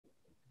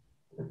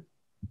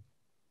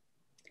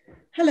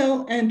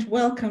Hello and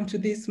welcome to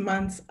this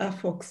month's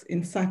AfOx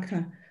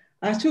insaka.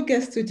 Our two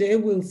guests today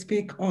will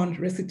speak on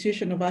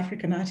restitution of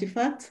African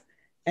artifacts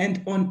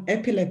and on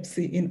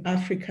epilepsy in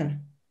Africa.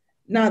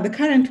 Now, the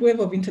current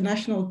wave of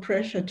international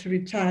pressure to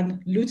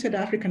return looted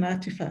African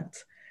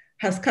artifacts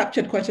has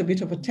captured quite a bit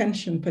of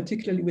attention,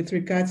 particularly with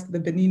regards to the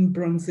Benin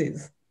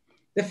bronzes.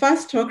 The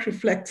first talk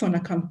reflects on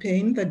a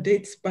campaign that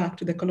dates back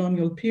to the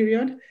colonial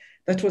period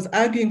that was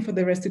arguing for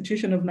the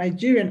restitution of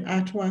Nigerian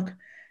artwork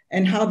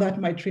and how that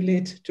might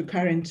relate to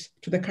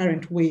the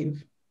current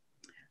wave.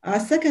 Our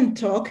second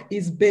talk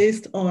is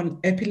based on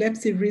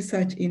epilepsy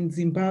research in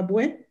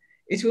Zimbabwe.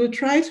 It will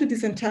try to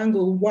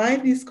disentangle why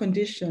this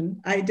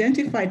condition,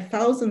 identified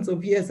thousands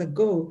of years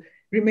ago,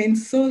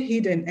 remains so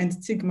hidden and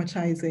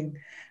stigmatizing.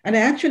 And I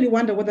actually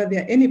wonder whether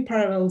there are any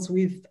parallels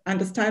with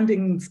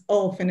understandings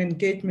of and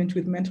engagement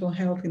with mental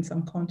health in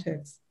some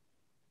contexts.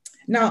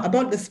 Now,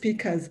 about the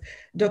speakers,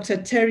 Dr.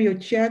 Terri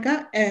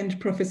Ochiagha and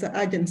Professor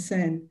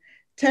Arjune.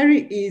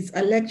 Terri is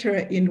a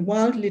lecturer in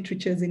world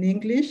literatures in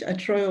English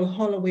at Royal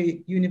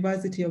Holloway,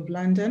 University of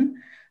London.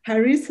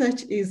 Her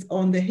research is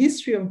on the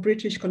history of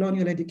British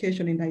colonial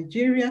education in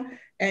Nigeria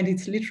and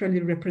its literary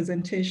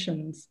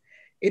representations.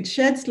 It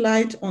sheds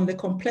light on the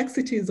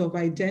complexities of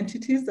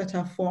identities that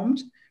are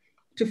formed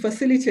to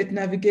facilitate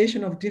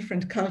navigation of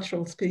different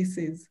cultural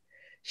spaces.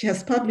 She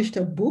has published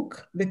a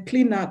book, The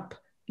Clean Up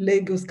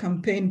Lagos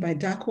Campaign by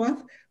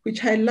Duckworth,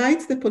 which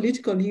highlights the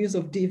political use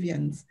of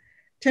deviance.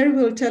 Terri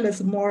will tell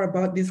us more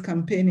about this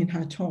campaign in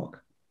her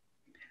talk.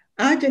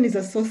 Arjune is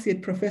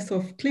Associate Professor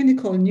of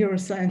Clinical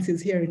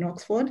Neurosciences here in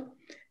Oxford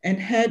and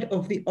head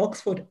of the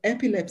Oxford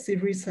Epilepsy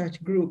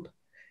Research Group.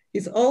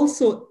 He's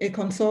also a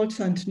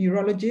consultant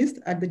neurologist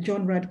at the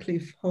John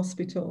Radcliffe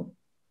Hospital.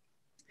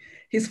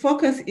 His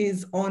focus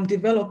is on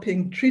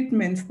developing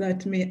treatments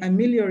that may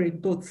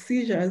ameliorate both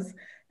seizures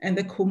and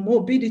the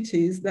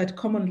comorbidities that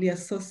commonly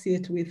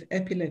associate with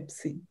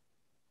epilepsy.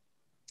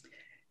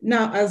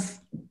 Now, as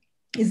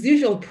is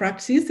usual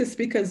practice, the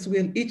speakers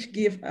will each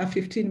give a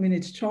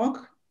 15-minute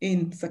talk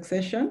in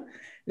succession.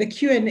 The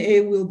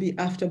Q&A will be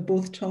after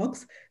both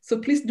talks. So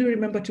please do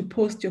remember to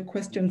post your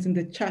questions in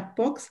the chat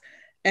box.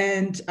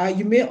 And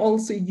you may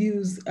also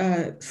use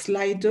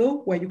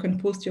Slido, where you can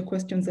post your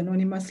questions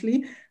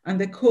anonymously. And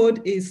the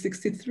code is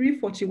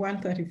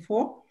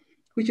 634134,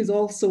 which is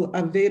also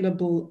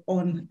available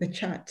on the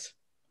chat.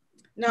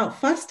 Now,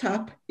 first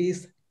up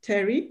is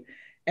Terri,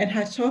 and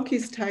her talk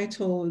is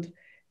titled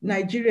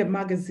Nigeria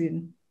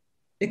Magazine,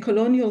 a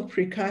colonial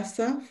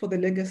precursor for the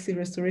Legacy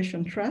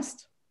Restoration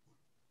Trust.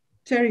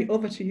 Terri,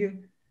 over to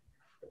you.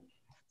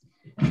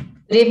 Good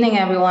evening,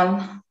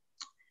 everyone.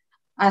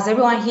 As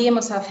everyone here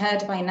must have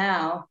heard by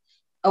now,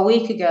 a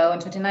week ago,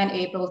 on 29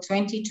 April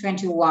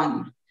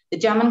 2021, the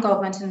German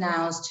government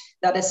announced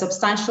that a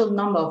substantial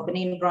number of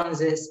Benin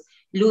bronzes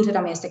looted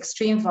amidst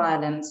extreme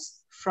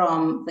violence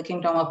from the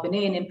Kingdom of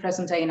Benin in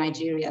present-day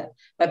Nigeria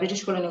by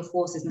British colonial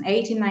forces in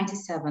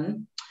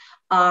 1897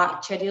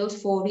 are scheduled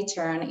for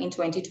return in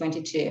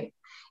 2022.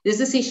 This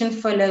decision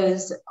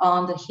follows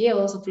on the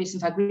heels of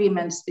recent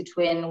agreements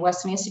between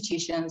Western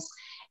institutions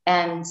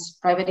and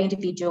private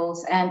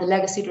individuals and the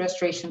Legacy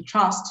Restoration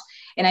Trust,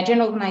 a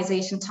Nigerian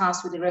organization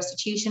tasked with the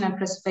restitution and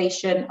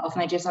preservation of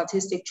Nigeria's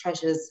artistic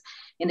treasures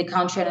in the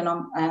country and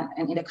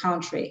in the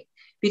country.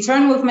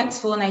 Return movements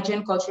for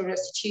Nigerian cultural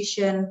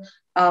restitution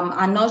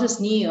are not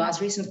as new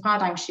as recent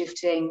paradigm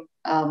shifting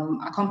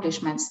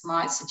accomplishments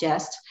might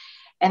suggest,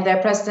 and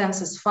their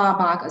precedence as far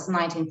back as the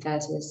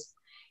 1930s.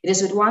 It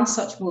is with one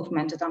such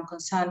movement that I'm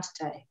concerned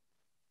today.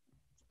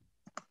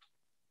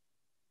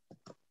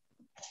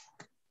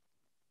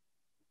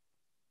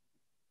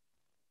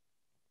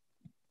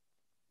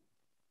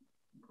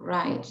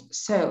 Right,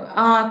 so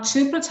our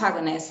two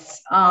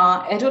protagonists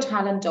are Edward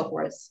Harlan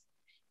Duckworth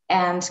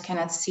and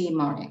Kenneth C.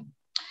 Murray.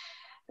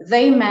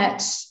 They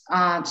met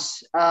at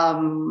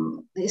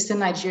the Eastern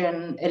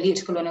Nigerian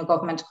Elite Colonial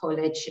Government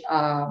College,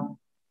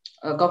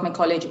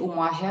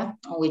 Umuahia,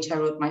 on which I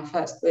wrote my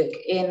first book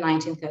in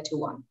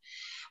 1931.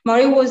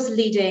 Murray was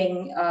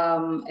leading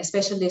a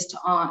specialist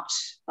art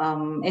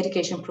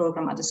education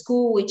program at the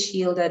school, which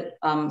yielded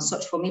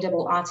such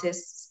formidable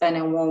artists, Ben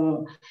and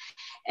Wong.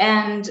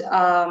 And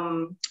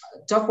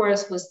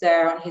Duckworth was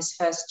there on his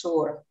first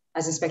tour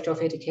as Inspector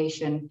of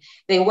Education.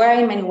 They were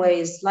in many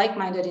ways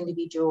like-minded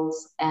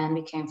individuals and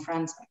became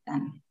friends back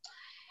then.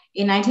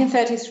 In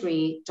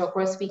 1933,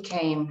 Duckworth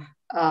became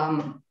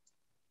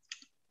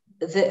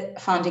the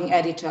founding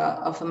editor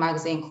of a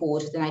magazine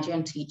called The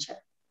Nigerian Teacher.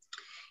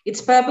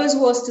 Its purpose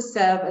was to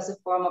serve as a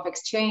form of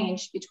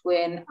exchange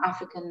between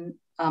African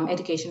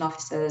education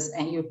officers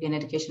and European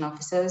education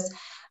officers.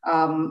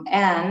 In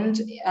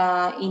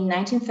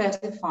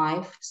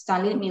 1935,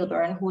 Stanley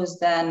Milburn, who was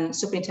then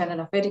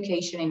Superintendent of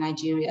Education in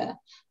Nigeria,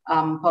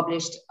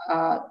 published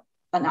an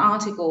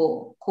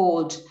article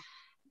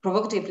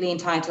provocatively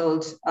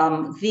entitled,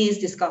 These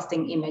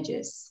Disgusting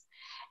Images.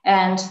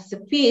 And the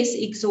piece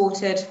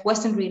exhorted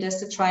Western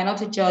readers to try not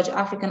to judge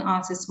African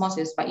artists'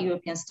 motives by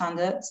European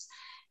standards,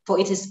 for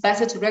it is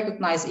better to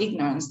recognize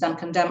ignorance than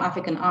condemn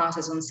African art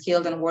as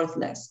unskilled and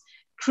worthless.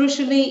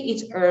 Crucially,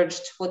 it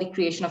urged for the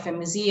creation of a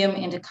museum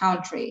in the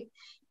country,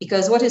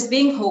 because what is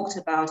being hawked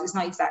about is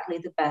not exactly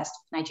the best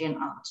of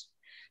Nigerian art.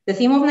 The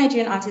theme of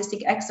Nigerian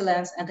artistic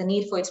excellence and the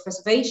need for its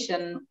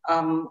preservation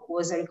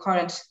was a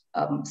recurrent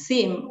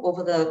theme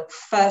over the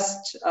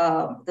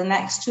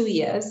next 2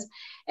 years,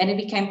 and it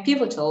became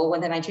pivotal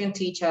when the Nigerian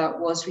Teacher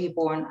was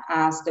reborn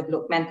as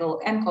developmental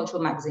and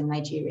cultural magazine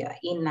Nigeria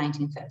in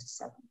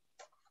 1937.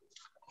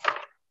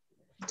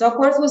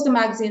 Duckworth was the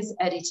magazine's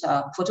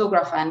editor,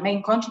 photographer, and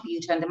main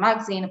contributor, and the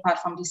magazine, apart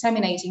from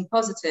disseminating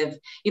positive,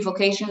 if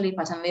occasionally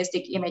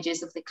paternalistic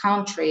images of the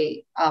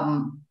country,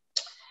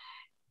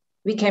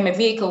 became a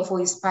vehicle for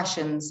his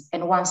passions,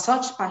 and one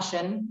such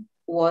passion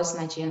was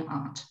Nigerian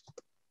art.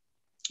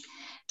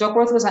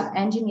 Duckworth was an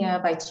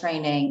engineer by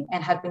training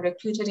and had been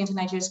recruited into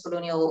Nigeria's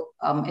colonial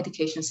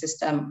education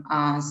system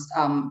as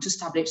to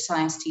establish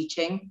science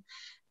teaching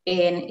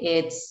in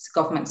its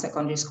government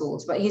secondary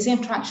schools. But his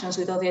interactions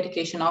with other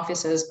education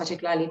officers,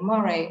 particularly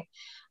Murray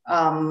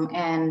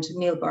and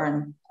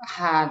Milburn,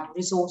 had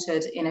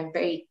resulted in a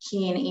very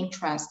keen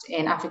interest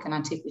in African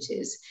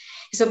antiquities.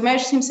 He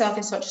submerged himself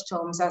in such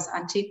tomes as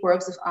Antique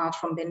Works of Art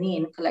from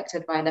Benin,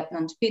 collected by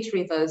Lieutenant Pete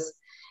Rivers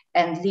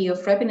and Leo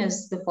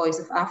Frebiner's The Voice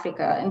of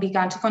Africa, and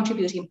began to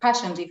contribute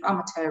impassioned, if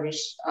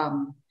amateurish,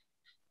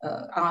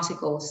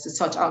 articles to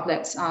such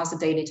outlets as the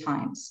Daily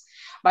Times.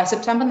 By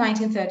September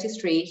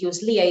 1933, he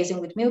was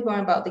liaising with Milburn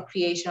about the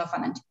creation of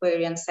an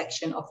antiquarian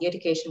section of the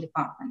education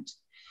department.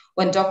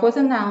 When Duckworth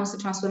announced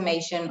the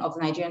transformation of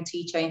the Nigerian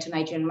Teacher into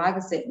Nigerian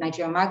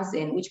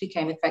Magazine, which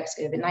became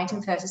effective in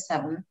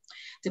 1937,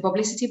 the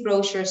publicity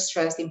brochure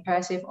stressed the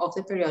imperative of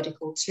the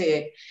periodical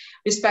to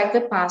respect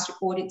the past,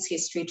 record its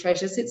history,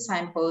 treasure its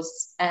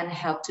signposts, and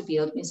help to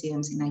build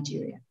museums in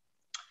Nigeria.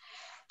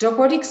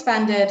 Duckworth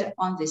expanded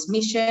on this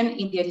mission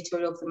in the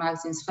editorial of the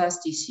magazine's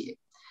first issue.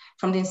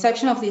 From the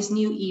inception of this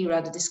new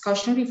era, the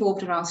discussion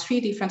revolved around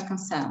 3 different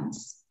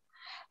concerns.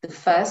 The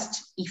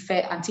first, Ife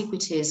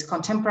antiquities,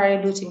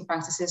 contemporary looting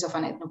practices of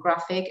an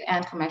ethnographic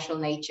and commercial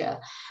nature,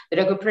 the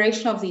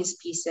recuperation of these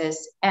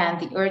pieces, and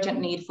the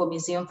urgent need for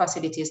museum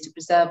facilities to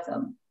preserve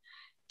them.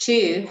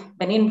 2,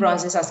 Benin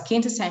bronzes as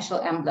quintessential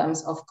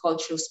emblems of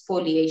cultural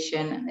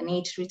spoliation, the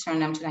need to return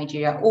them to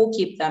Nigeria or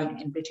keep them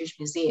in British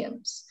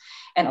museums,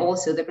 and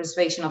also the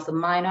preservation of the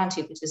minor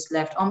antiquities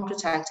left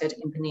unprotected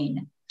in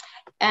Benin.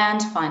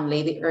 And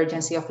finally, the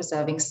urgency of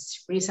preserving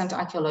recent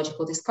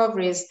archaeological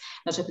discoveries,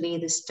 notably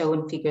the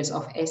stone figures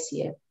of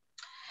Essie.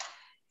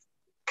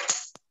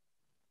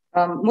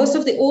 Most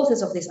of the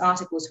authors of these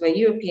articles were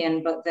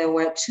European, but there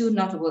were 2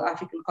 notable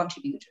African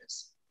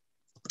contributors.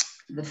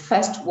 The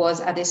first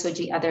was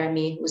Adesoji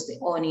Aderemi, who was the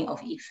Oni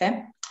of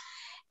Ife,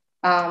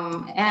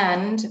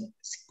 and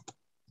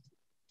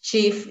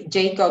Chief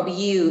Jacob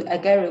U.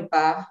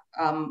 Ageruba,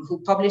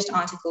 who published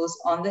articles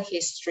on the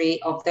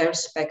history of their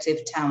respective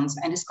towns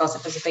and discussed the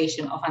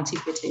preservation of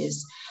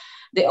antiquities.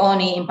 The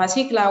Oni, in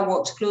particular,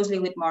 worked closely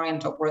with Murray and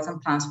Duckworth on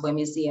plans for a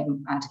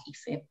museum at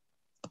Ife.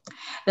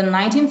 The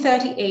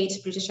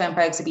 1938 British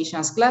Empire exhibition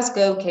at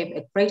Glasgow gave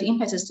a great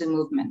impetus to the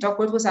movement.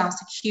 Duckworth was asked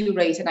to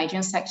curate a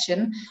Nigerian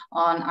section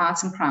on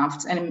arts and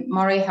crafts, and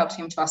Murray helped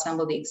him to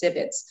assemble the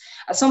exhibits.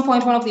 At some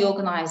point, one of the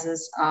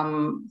organizers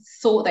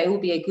thought that it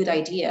would be a good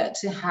idea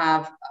to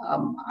have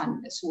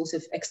a sort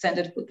of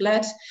extended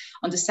booklet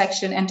on the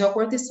section, and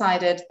Duckworth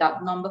decided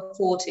that number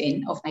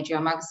 14 of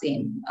Nigeria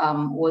Magazine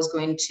was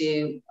going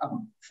to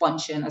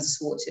function as a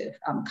sort of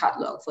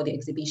catalog for the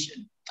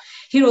exhibition.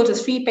 He wrote a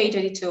 3-page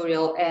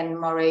editorial, and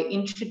Murray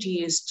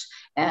introduced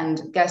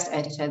and guest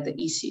edited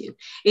the issue.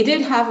 It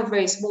did have a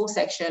very small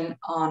section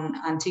on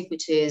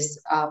antiquities,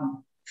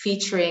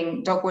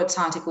 featuring Duckworth's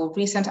article,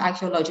 Recent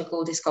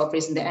Archaeological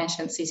Discoveries in the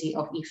Ancient City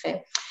of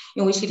Ife,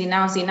 in which he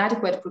denounced the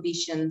inadequate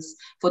provisions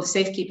for the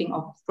safekeeping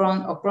of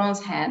bronze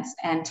heads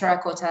and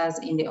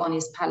terracottas in the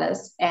Oni's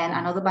palace, and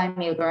another by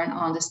Milburn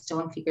on the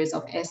stone figures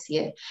of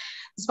Essie.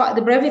 Despite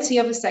the brevity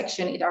of the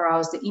section, it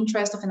aroused the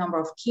interest of a number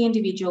of key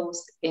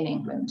individuals in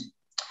England.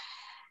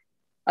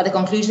 At the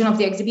conclusion of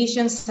the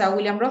exhibition, Sir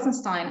William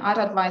Rothenstein, art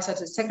advisor to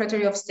the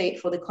Secretary of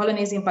State for the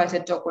Colonies,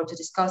 invited Duckworth to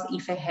discuss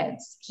Ife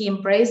heads. He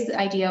embraced the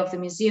idea of the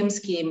museum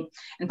scheme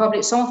and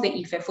published some of the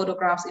Ife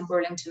photographs in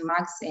Burlington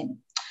Magazine.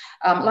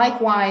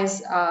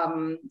 Likewise,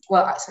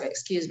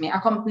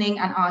 accompanying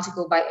an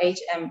article by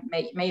H.M.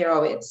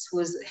 Meyerowitz, who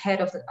was head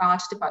of the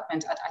art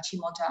department at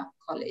Achimota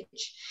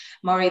College.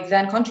 Murray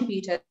then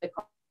contributed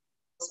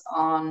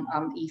on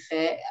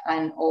Ife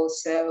and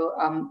also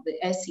the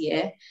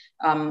Essie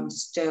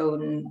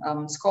stone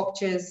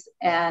sculptures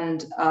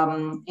and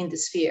in the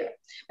sphere.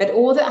 But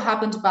all that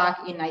happened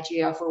back in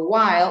Nigeria for a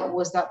while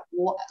was that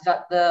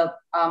the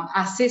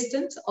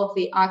assistant of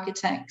the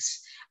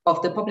architects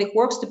of the Public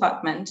Works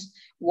Department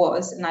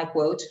was, and I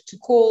quote, to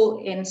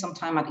call in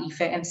sometime at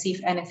Ife and see if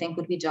anything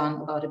could be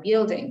done about the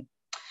building.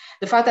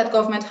 The fact that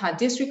government had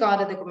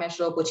disregarded the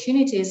commercial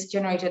opportunities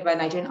generated by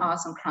Nigerian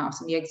arts and crafts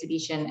in the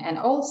exhibition, and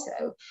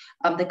also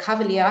the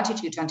cavalier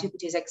attitude to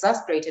antiquities,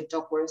 exasperated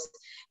Duckworth,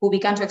 who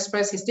began to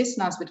express his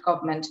dissonance with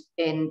government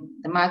in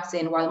the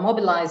magazine while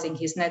mobilizing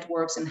his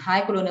networks in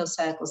high colonial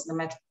circles in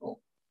the metropole.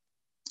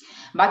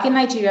 Back in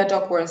Nigeria,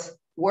 Duckworth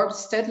worked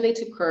steadily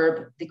to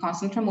curb the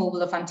constant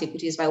removal of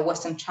antiquities by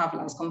Western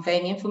travelers,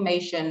 conveying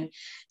information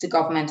to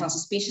government on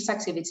suspicious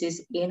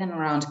activities in and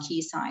around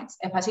key sites.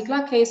 A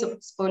particular case of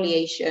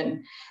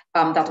spoliation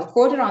that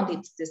occurred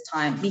around this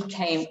time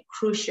became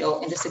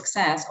crucial in the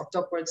success of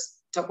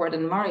Duckworth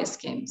and Murray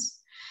schemes.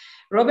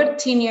 Robert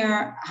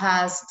Tenier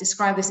has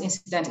described this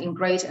incident in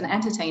great and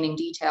entertaining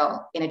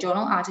detail in a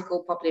journal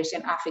article published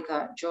in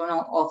Africa,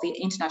 Journal of the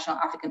International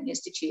African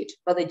Institute,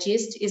 but the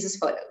gist is as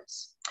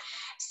follows.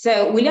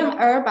 So William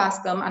R.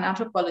 Bascom, an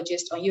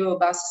anthropologist on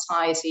Yoruba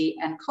society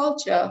and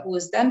culture, who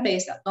was then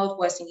based at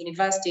Northwestern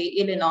University,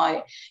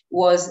 Illinois,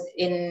 was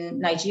in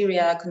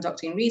Nigeria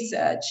conducting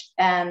research,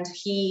 and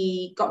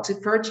he got to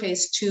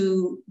purchase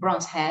 2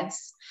 bronze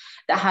heads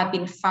that had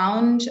been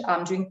found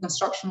during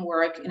construction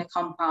work in a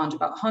compound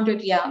about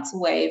 100 yards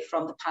away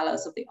from the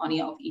palace of the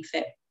Oni of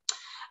Ife.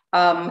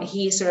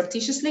 He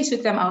surreptitiously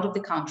took them out of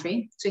the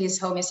country to his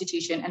home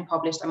institution and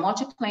published a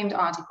much acclaimed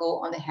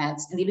article on the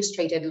heads in the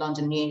Illustrated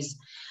London News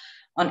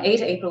on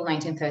 8 April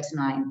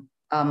 1939.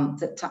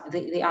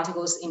 The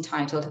article is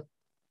entitled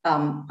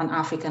An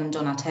African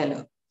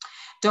Donatello.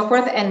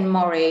 Duckworth and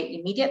Murray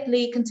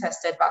immediately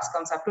contested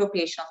Bascom's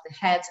appropriation of the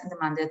heads and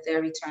demanded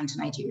their return to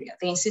Nigeria.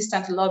 The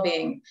insistent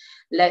lobbying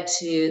led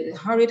to the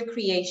hurried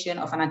creation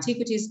of an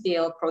antiquities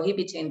bill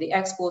prohibiting the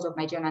export of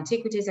Nigerian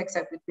antiquities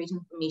except with written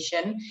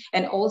permission,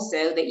 and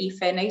also the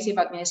Ife Native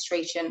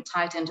Administration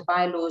tightened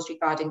bylaws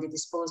regarding the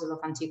disposal of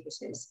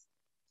antiquities.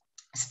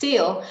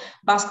 Still,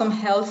 Bascom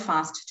held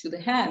fast to the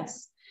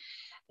heads.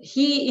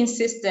 He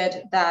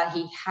insisted that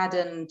he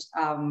hadn't,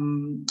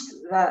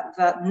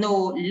 that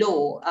no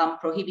law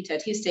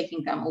prohibited his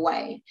taking them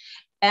away.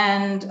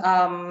 And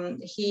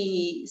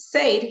he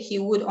said he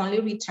would only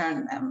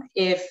return them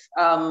if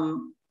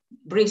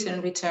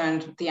Britain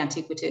returned the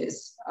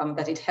antiquities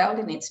that it held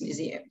in its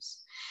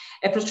museums.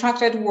 A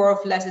protracted war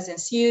of letters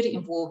ensued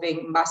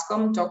involving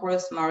Bascom,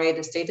 Duckworth, Murray,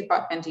 the State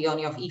Department, the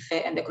Oni of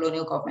Ife, and the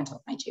colonial government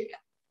of Nigeria.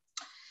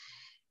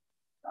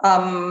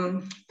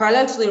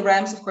 Parallel to the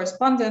realms of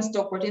correspondence,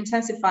 Duckworth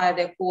intensified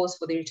their calls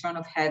for the return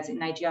of heads in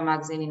Nigeria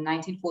magazine in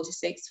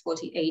 1946,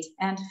 48,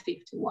 and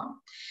 51.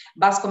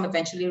 Bascom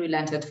eventually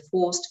relented,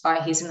 forced by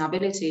his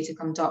inability to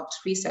conduct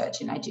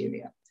research in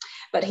Nigeria.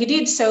 But he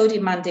did so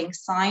demanding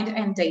signed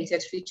and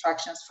dated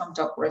retractions from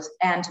Duckworth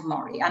and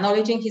Murray,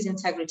 acknowledging his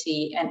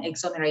integrity and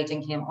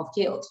exonerating him of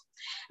guilt.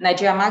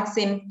 Nigeria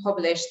magazine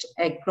published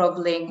a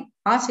groveling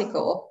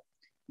article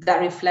that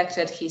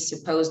reflected his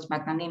supposed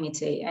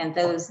magnanimity. And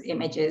those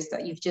images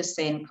that you've just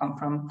seen come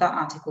from that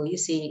article. You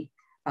see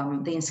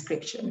the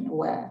inscription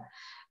where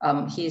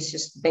he's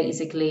just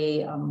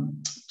basically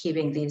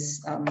giving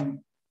these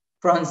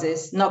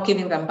bronzes, not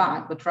giving them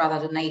back, but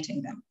rather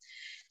donating them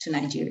to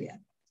Nigeria.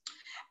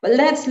 But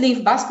let's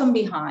leave Bascom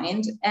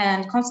behind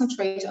and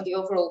concentrate on the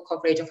overall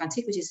coverage of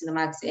antiquities in the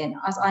magazine.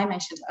 As I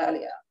mentioned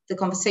earlier, the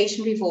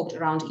conversation revolved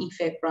around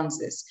Ife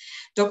bronzes.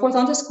 Duckworth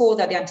underscored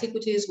that the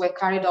antiquities were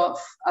carried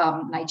off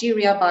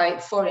Nigeria by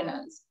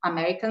foreigners,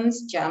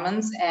 Americans,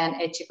 Germans, and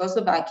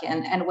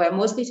Czechoslovakian, and were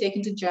mostly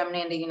taken to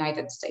Germany and the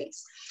United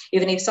States,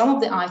 even if some of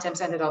the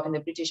items ended up in the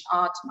British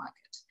art market.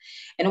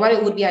 And while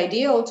it would be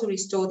ideal to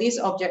restore these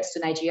objects to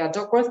Nigeria,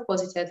 Duckworth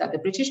posited that the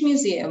British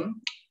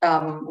Museum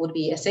would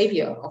be a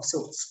savior of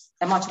sorts,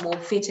 a much more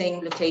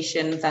fitting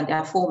location than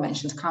the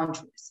aforementioned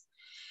countries.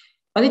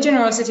 But the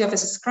generosity of a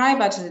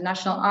subscriber to the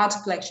National Art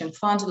Collection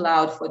Fund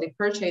allowed for the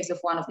purchase of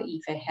one of the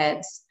Ife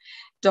heads,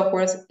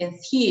 Duckworth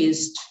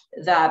enthused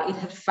that it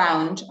had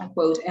found,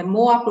 quote, a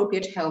more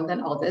appropriate home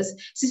than others,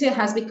 since it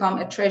has become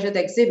a treasured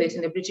exhibit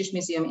in the British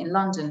Museum in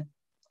London.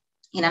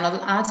 In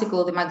another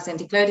article, the magazine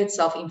declared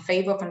itself in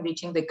favor of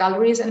enriching the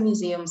galleries and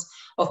museums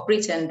of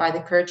Britain by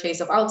the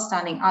purchase of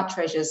outstanding art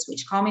treasures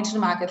which come into the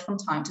market from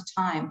time to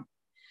time.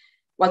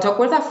 While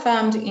Duckworth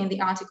affirmed in the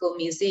article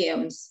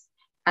museums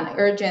an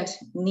urgent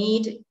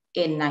need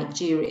in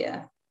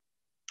Nigeria,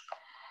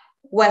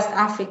 West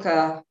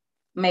Africa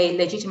may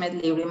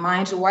legitimately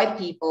remind white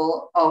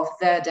people of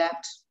their debt,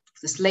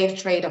 of the slave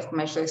trade, of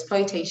commercial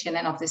exploitation,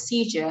 and of the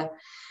seizure,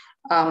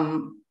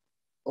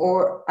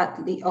 or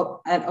at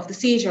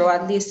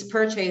least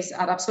purchase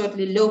at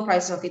absurdly low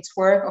prices of its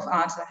work of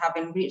art that have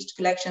enriched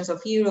collections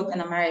of Europe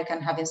and America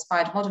and have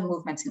inspired modern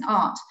movements in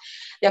art.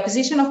 The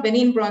acquisition of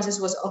Benin bronzes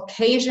was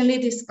occasionally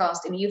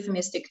discussed in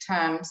euphemistic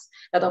terms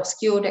that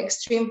obscured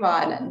extreme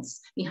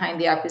violence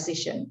behind the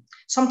acquisition.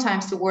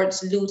 Sometimes the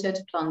words looted,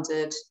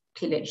 plundered,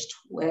 pillaged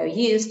were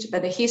used,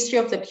 but the history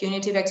of the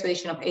punitive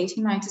expedition of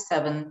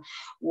 1897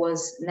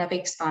 was never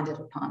expanded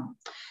upon.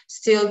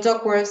 Still,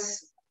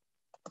 Duckworth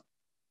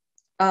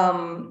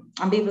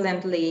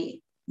ambivalently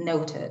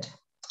noted,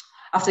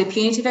 after the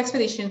punitive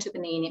expedition to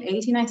Benin in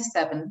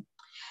 1897,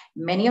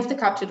 many of the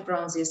captured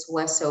bronzes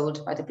were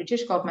sold by the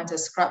British government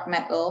as scrap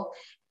metal,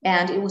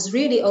 and it was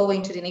really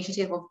owing to the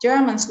initiative of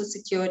Germans who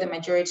secured the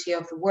majority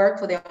of the work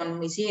for their own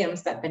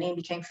museums that Benin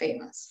became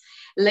famous.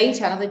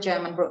 Later, another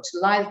German brought to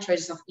light the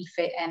treasures of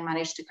Ife and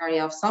managed to carry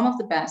off some of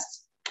the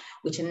best,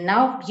 which are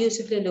now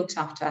beautifully looked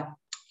after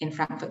in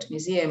Frankfurt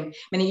Museum.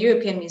 Many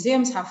European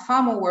museums have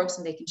far more works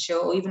than they can show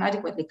or even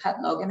adequately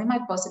catalog, and they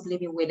might possibly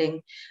be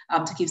willing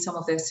to keep some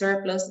of their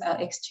surplus,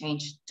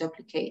 exchange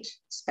duplicate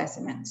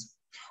specimens.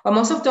 Well,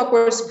 most of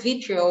Duckworth's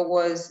vitriol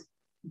was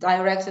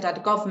directed at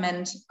the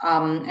government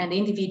and the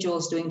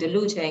individuals doing the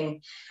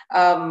looting.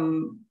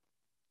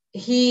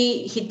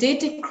 He did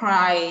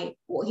decry,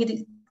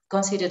 he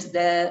considered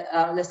the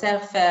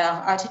laissez-faire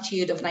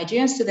attitude of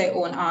Nigerians to their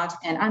own art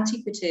and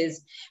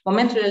antiquities,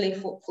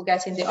 momentarily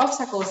forgetting the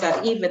obstacles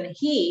that even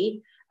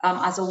he,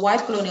 as a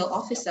white colonial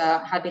officer,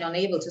 had been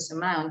unable to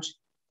surmount.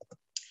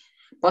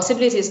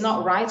 Possibly it is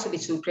not right to be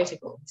too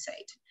critical, he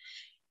said.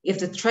 If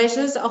the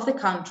treasures of the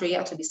country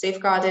are to be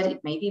safeguarded,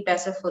 it may be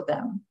better for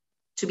them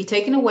to be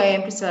taken away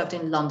and preserved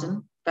in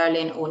London,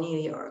 Berlin, or New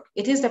York.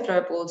 It is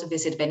deplorable to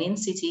visit Benin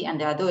City and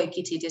the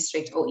Ado-Ekiti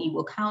district or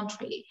Igbo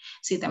country,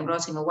 see them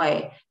rotting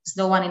away. Does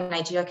no one in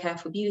Nigeria care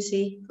for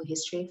beauty, for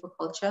history, for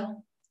culture?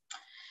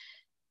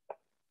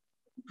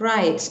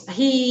 Right,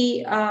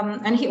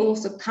 and he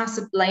also cast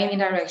a blame in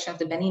direction of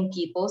the Benin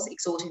peoples,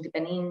 exhorting the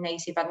Benin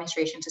native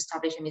administration to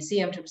establish a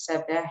museum to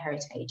preserve their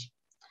heritage.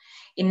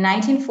 In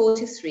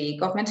 1943,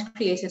 government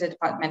created a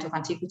Department of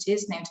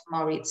Antiquities named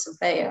Maurits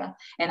Surveyor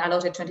and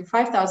allotted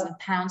 £25,000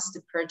 to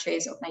the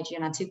purchase of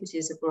Nigerian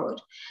antiquities abroad.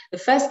 The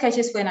first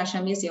sketches for a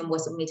national museum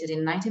was submitted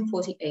in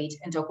 1948,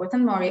 and Duckworth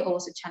and Murray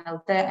also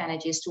channeled their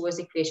energies towards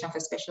the creation of a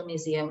special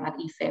museum at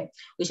Ife,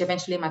 which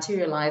eventually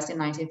materialized in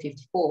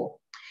 1954.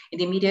 In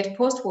the immediate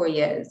post-war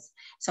years,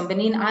 some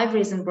Benin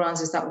ivories and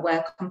bronzes that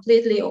were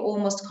completely or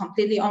almost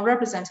completely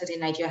unrepresented in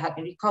Nigeria had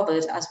been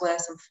recovered, as well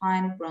as some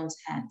fine bronze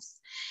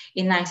heads.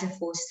 In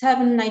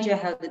 1947, Nigeria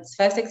held its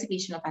first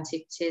exhibition of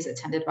antiquities,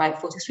 attended by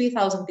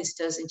 43,000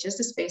 visitors in just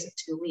the space of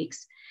 2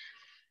 weeks.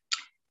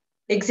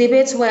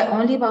 Exhibits were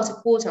only about a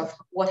quarter of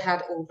what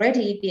had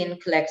already been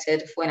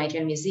collected for a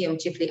Nigerian museum,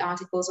 chiefly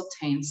articles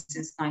obtained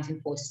since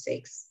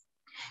 1946.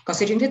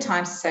 Considering the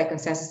times and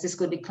circumstances, this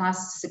could be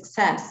classed as a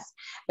success.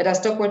 But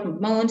as Duckworth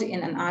moaned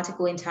in an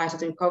article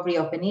entitled The Recovery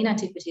of Benin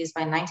Antiquities,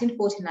 by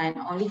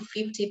 1949, only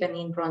 50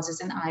 Benin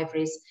bronzes and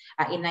ivories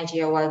are in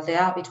Nigeria, while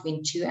there are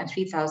between 2,000 and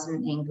 3,000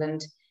 in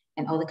England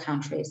and other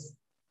countries.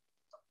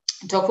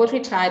 Duckworth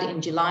retired in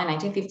July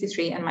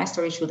 1953, and my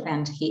story should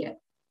end here.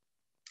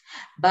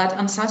 But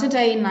on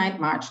Saturday, 9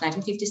 March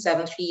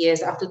 1957, 3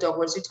 years after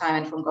Duckworth's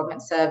retirement from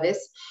government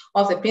service,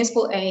 one of the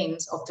principal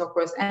aims of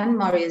Duckworth and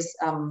Murray's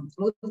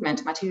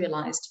movement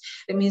materialized.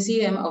 The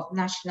Museum of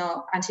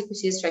National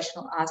Antiquities,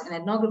 Traditional Art and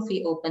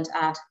Ethnography opened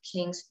at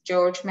King's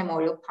George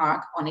Memorial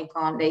Park,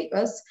 Onikan,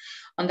 Lagos.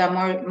 Under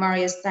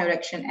Murray's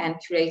direction and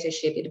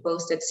curatorship, it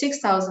boasted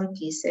 6,000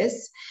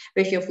 pieces,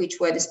 very few of which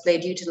were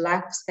displayed due to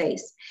lack of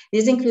space.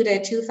 These included a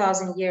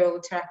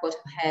 2,000-year-old terracotta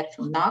head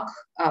from Nok,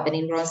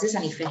 Benin bronzes,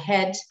 and Ife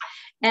head,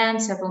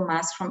 and several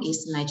masks from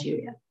Eastern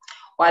Nigeria.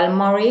 While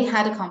Murray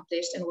had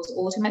accomplished and was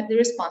ultimately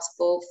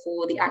responsible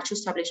for the actual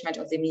establishment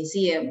of the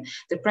museum,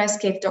 the press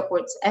gave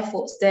Duckworth's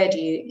efforts their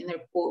due in the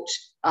report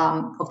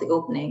of the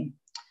opening.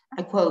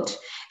 I quote,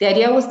 "The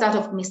idea was that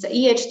of Mr.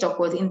 E.H.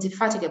 Duckworth,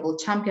 indefatigable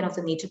champion of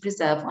the need to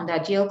preserve under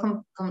ideal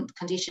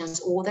conditions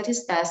all that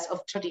is best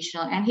of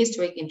traditional and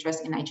historic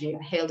interest in Nigeria,"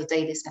 hailed the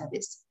daily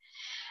service.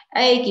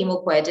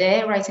 Gimo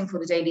Kwede, writing for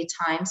the Daily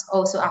Times,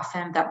 also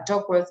affirmed that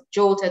Duckworth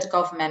jolted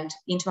government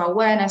into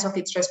awareness of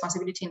its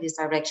responsibility in this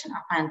direction.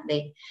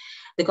 Apparently,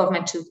 the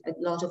government took a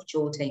lot of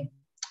jolting.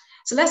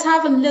 So let's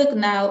have a look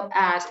now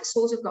at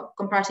sort of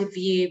comparative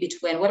view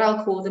between what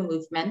I'll call the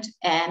movement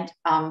and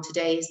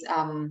today's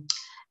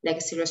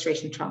Legacy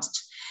Restoration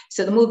Trust.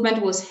 So the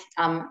movement was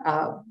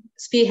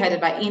spearheaded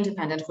by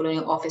independent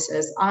colonial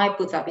officers. I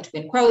put that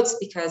between quotes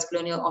because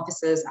colonial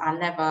officers are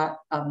never,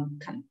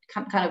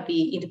 cannot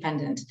be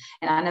independent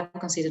and are never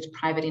considered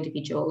private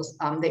individuals.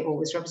 They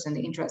always represent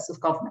the interests of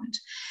government.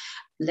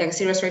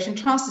 Legacy Restoration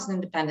Trust is an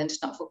independent,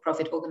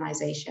 not-for-profit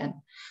organization.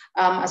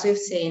 As we've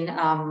seen,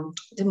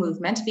 the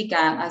movement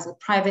began as a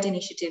private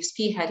initiative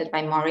spearheaded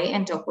by Murray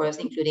and Duckworth,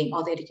 including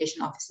other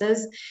education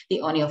officers, the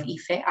Oni of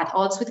Ife, at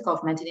odds with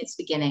government in its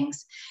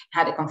beginnings. It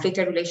had a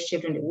conflicted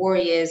relationship during the war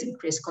years,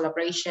 increased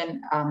collaboration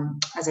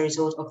as a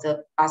result of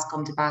the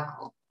Bascom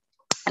debacle.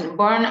 And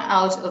born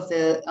out of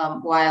the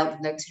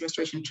wild Legacy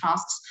Restoration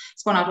Trusts,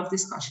 spun out of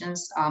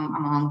discussions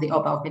among the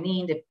Oba of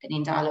Benin, the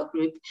Benin Dialogue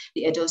Group,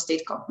 the Edo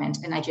State Government,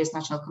 and Nigeria's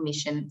National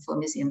Commission for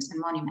Museums and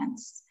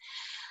Monuments.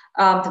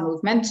 The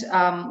movement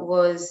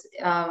was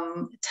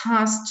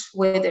tasked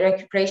with the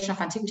recuperation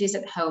of antiquities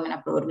at home and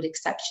abroad, with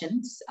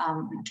exceptions,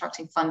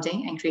 attracting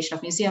funding and creation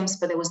of museums,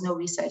 but there was no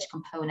research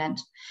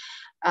component.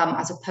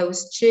 As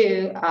opposed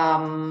to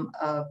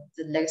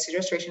the Legacy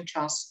Restoration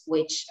Trust,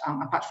 which,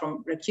 apart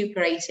from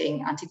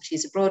recuperating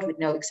antiquities abroad with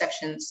no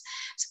exceptions,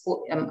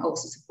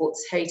 also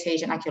supports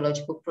heritage and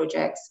archaeological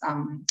projects,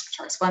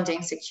 attracts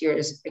funding,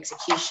 secures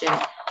execution,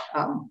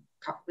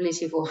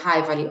 capability for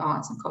high-value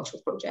arts and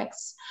cultural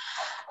projects.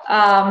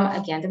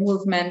 Again, the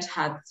movement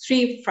had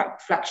 3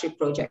 flagship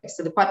projects: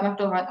 the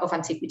Department of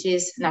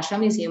Antiquities,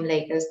 National Museum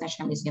Lagos,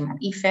 National Museum at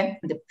Ife.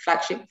 And the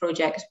flagship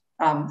project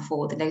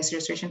for the Legacy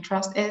Restoration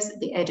Trust is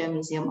the Edo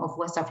Museum of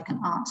West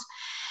African Art.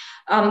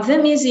 The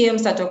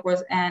museums that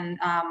Duckworth and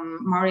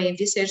Murray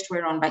envisaged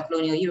were run by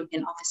colonial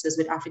European officers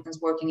with Africans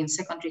working in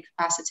secondary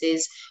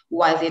capacities,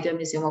 while the Edo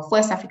Museum of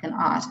West African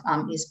Art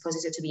is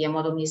posited to be a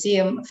model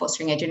museum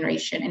fostering a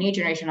new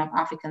generation of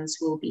Africans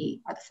who will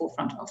be at the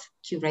forefront of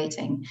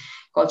curating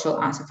cultural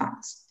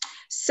artifacts.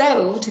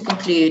 So to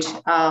conclude,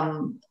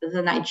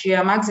 the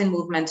Nigeria Magazine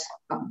movement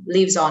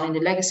lives on in the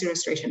Legacy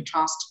Restoration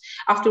Trust.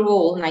 After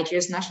all,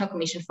 Nigeria's National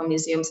Commission for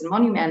Museums and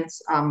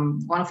Monuments,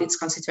 one of its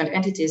constituent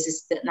entities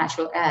is the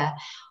natural heir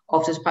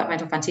of the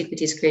Department of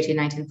Antiquities created in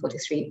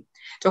 1943.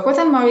 Duckworth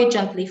and Murray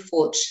jointly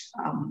fought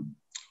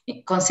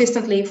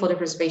consistently for the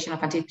preservation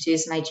of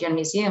antiquities in Nigerian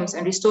museums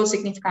and restored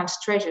significant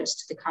treasures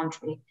to the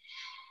country.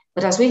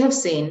 But as we have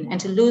seen,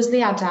 and to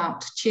loosely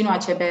adapt Chinua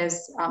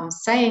Achebe's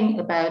saying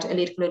about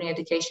elite colonial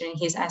education in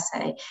his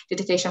essay,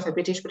 Dedication of a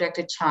British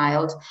Protected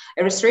Child,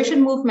 a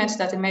restoration movement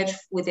that emerged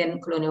within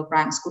colonial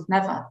ranks could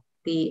never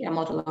be a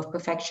model of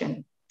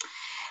perfection.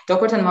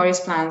 Duckworth and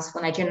Murray's plans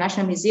for Nigerian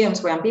national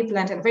museums were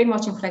ambivalent and very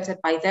much inflected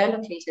by their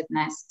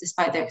locatedness,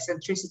 despite their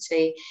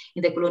eccentricity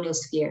in the colonial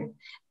sphere.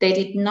 They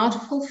did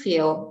not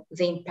fulfill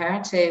the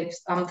imperative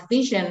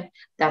vision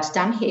that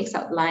Dan Hicks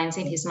outlines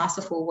in his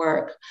masterful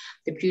work,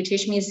 The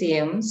British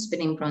Museums,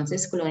 Spinning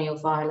Bronzes, Colonial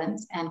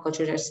Violence and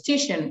Cultural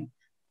Restitution,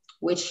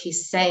 which he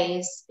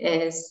says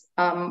is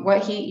where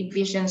he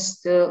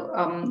envisions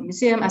the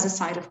museum as a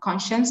site of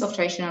conscience, of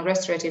traditional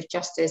restorative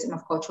justice, and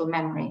of cultural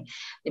memory.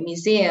 The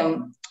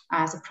museum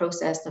as a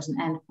process, not an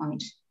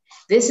endpoint.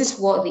 This is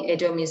what the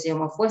Edo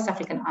Museum of West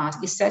African Art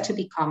is set to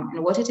become,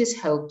 and what it is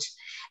hoped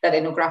that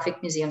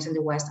ethnographic museums in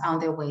the West are on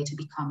their way to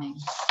becoming.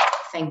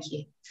 Thank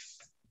you.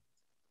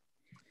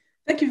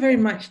 Thank you very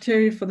much,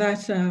 Terri, for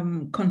that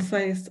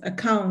concise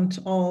account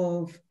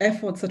of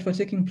efforts that were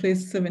taking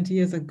place 70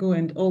 years ago,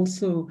 and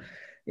also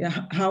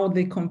how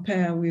they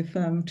compare with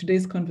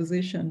today's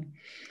conversation.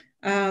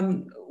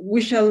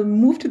 We shall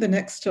move to the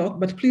next talk,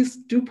 but please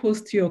do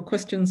post your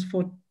questions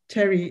for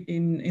Terri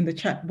in the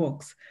chat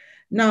box.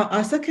 Now,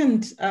 our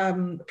second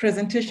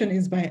presentation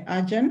is by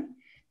Arjune,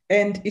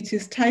 and it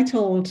is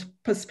titled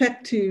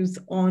Perspectives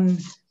on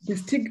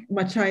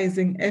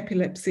Destigmatizing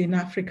Epilepsy in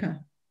Africa.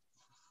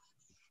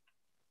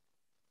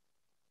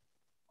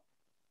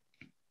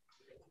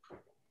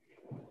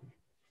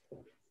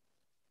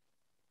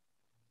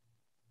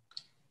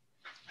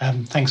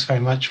 Thanks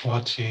very much,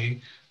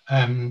 Watu.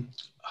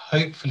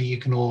 Hopefully you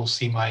can all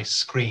see my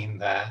screen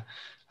there.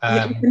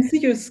 Yeah, you can see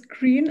your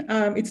screen.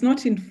 It's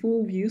not in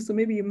full view, so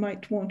maybe you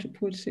might want to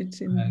put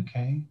it in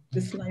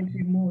the slide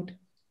view mode.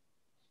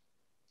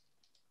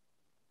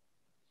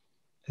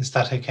 Is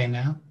that okay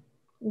now?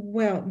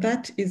 Well,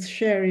 that is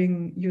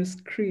sharing your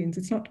screens.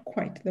 It's not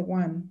quite the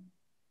one.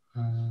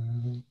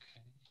 Okay.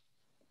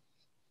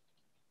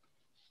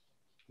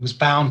 It was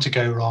bound to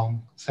go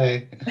wrong. So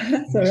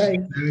that's all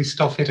right. Let me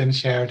stop it and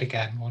share it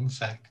again. 1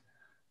 sec.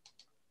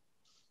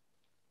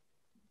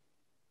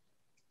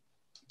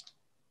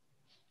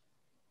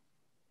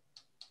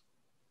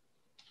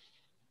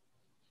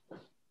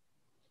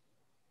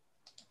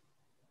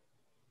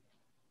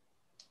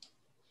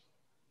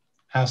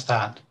 How's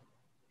that?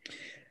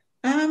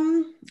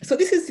 So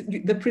this is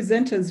the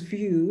presenter's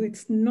view.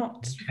 It's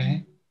not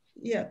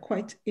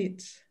quite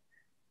it.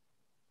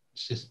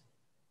 It's just,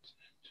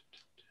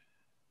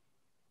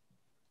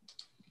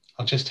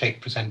 I'll just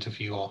take presenter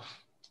view off.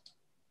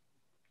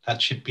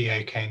 That should be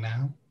okay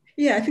now.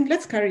 Yeah, I think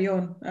let's carry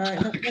on.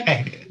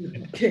 Okay.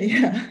 Okay,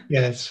 yeah.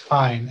 Yeah, it's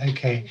fine.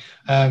 Okay.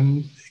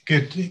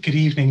 Good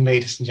evening,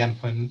 ladies and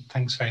gentlemen.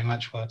 Thanks very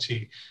much,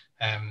 Watu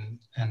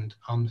and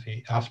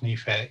Afni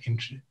for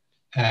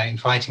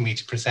inviting me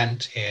to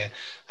present here.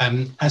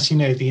 As you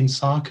know, the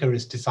insaka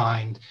is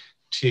designed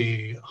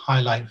to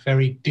highlight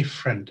very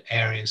different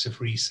areas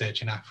of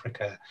research in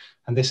Africa.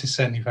 And this is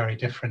certainly very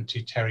different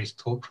to Terri's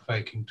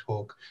thought-provoking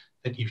talk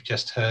that you've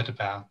just heard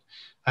about.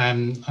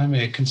 I'm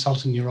a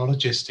consultant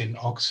neurologist in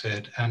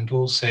Oxford, and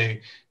also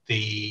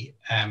very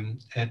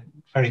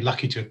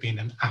lucky to have been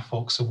an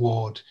AfOx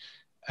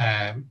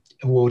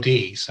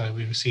awardee. So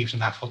we received an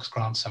AfOx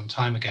grant some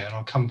time ago, and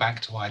I'll come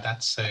back to why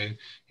that's so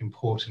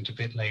important a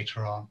bit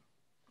later on.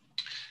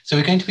 So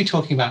we're going to be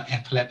talking about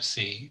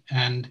epilepsy,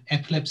 and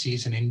epilepsy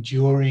is an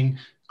enduring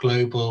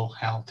global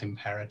health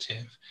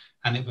imperative.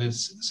 And it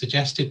was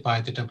suggested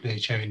by the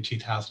WHO in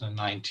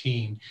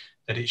 2019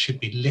 that it should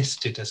be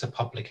listed as a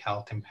public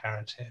health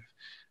imperative.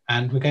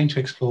 And we're going to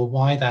explore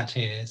why that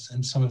is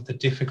and some of the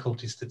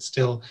difficulties that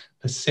still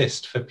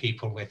persist for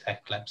people with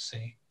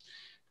epilepsy.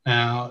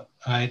 Now,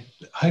 I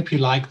hope you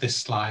like this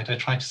slide. I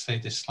try to say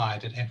this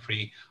slide at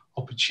every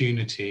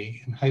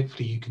opportunity, and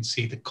hopefully you can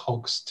see the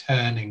cogs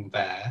turning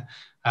there.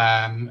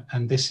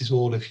 And this is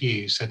all of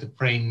you, so the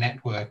brain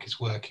network is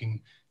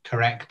working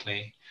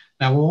correctly.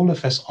 Now, all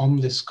of us on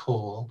this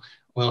call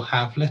will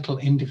have little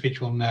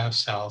individual nerve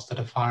cells that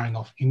are firing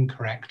off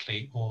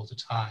incorrectly all the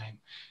time.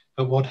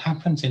 But what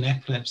happens in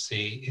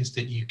epilepsy is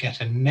that you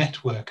get a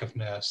network of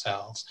nerve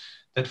cells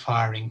that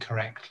fire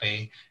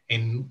incorrectly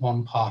in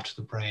one part of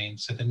the brain.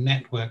 So the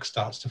network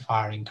starts to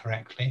fire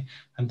incorrectly,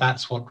 and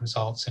that's what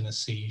results in a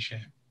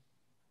seizure.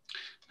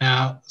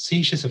 Now,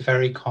 seizures are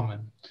very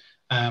common.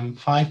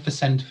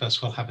 5% of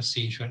us will have a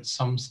seizure at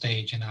some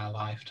stage in our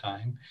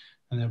lifetime,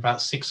 and there are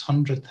about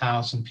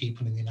 600,000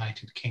 people in the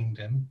United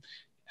Kingdom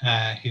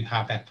who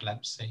have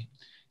epilepsy.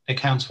 It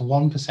accounts for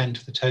 1%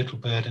 of the total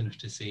burden of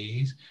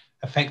disease,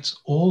 affects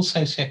all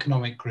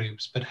socioeconomic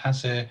groups, but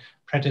has a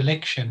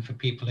predilection for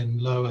people in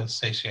lower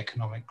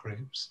socioeconomic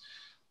groups.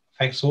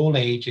 Affects all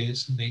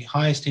ages, the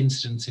highest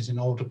incidence is in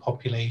older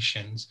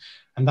populations,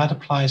 and that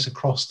applies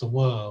across the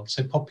world.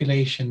 So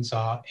populations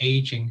are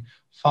aging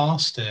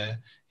faster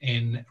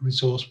in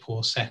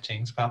resource-poor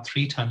settings, about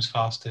 3 times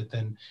faster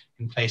than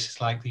in places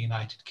like the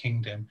United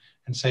Kingdom.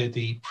 And so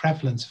the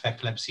prevalence of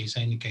epilepsy is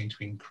only going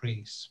to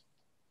increase.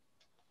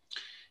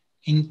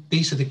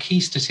 These are the key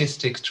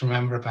statistics to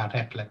remember about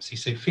epilepsy.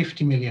 So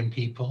 50 million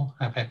people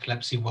have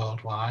epilepsy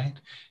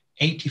worldwide,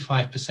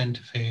 85%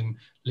 of whom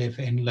live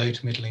in low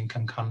to middle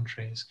income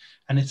countries.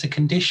 And it's a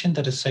condition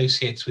that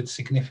associates with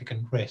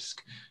significant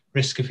risk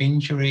of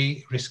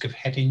injury, risk of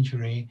head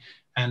injury,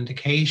 and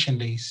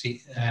occasionally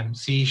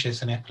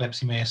seizures and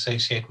epilepsy may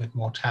associate with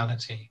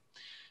mortality.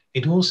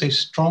 It also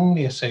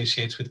strongly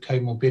associates with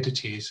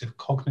comorbidities of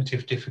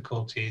cognitive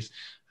difficulties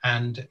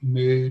and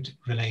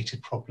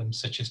mood-related problems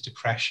such as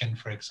depression,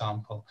 for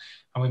example.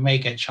 And we may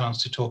get a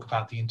chance to talk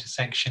about the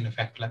intersection of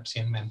epilepsy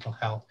and mental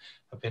health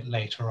a bit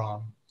later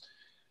on.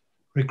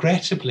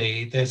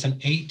 Regrettably, there's an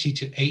 80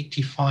 to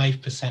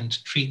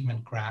 85%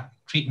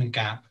 treatment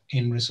gap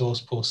in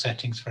resource-poor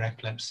settings for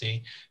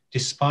epilepsy,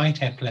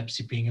 despite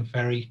epilepsy being a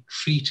very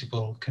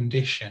treatable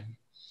condition.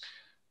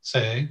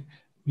 So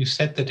we've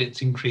said that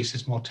it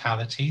increases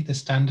mortality. The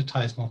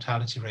standardized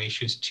mortality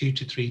ratio is 2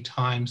 to 3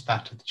 times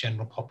that of the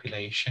general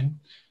population.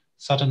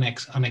 Sudden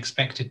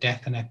unexpected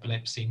death in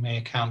epilepsy may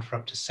account for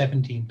up to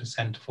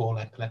 17% of all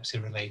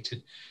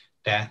epilepsy-related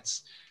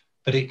deaths,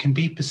 but it can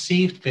be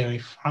perceived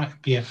to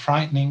be a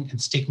frightening and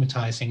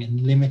stigmatizing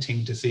and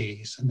limiting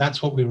disease. And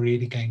that's what we're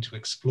really going to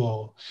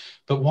explore.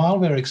 But while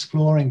we're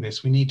exploring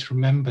this, we need to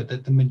remember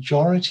that the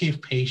majority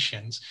of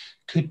patients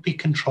could be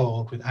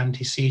controlled with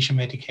anti-seizure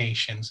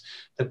medications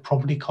that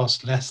probably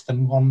cost less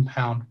than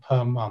 £1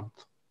 per month.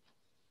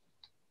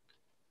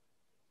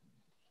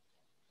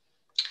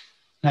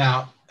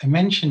 Now, I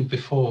mentioned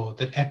before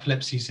that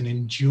epilepsy is an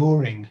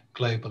enduring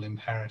global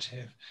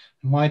imperative.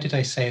 And why did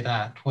I say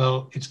that?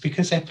 Well, it's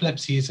because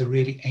epilepsy is a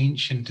really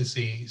ancient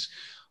disease.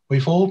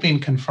 We've all been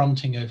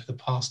confronting over the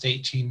past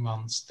 18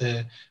 months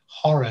the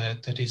horror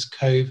that is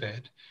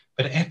COVID,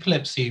 but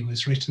epilepsy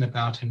was written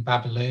about in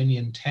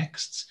Babylonian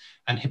texts,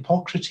 and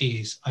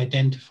Hippocrates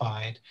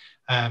identified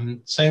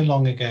so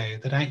long ago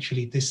that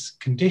actually this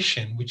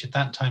condition, which at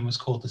that time was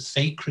called the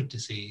sacred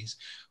disease,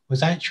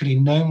 was actually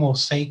no more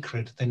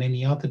sacred than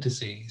any other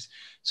disease.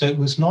 So it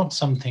was not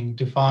something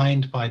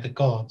divined by the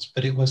gods,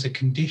 but it was a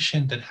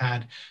condition that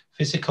had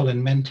physical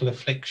and mental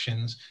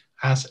afflictions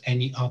as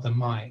any other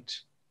might.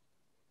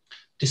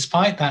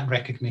 Despite that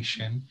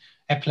recognition,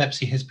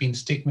 epilepsy has been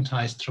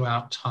stigmatized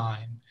throughout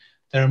time.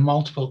 There are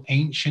multiple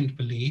ancient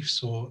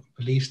beliefs or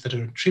beliefs that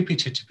are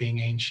attributed to being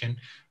ancient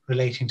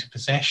relating to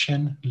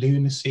possession,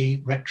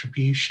 lunacy,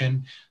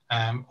 retribution,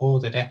 or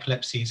that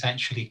epilepsy is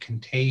actually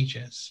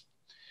contagious.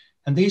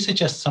 And these are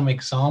just some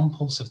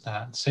examples of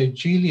that. So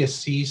Julius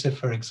Caesar,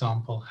 for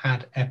example,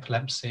 had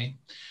epilepsy.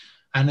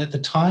 And at the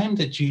time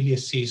that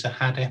Julius Caesar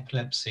had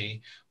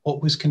epilepsy,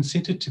 what was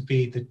considered to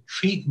be the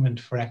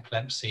treatment for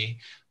epilepsy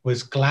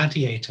was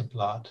gladiator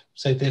blood.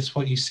 So that's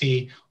what you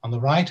see on the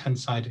right-hand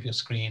side of your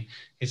screen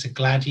is a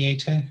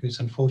gladiator who's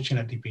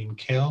unfortunately been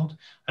killed.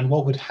 And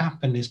what would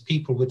happen is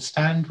people would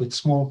stand with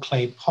small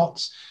clay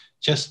pots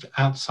just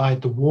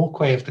outside the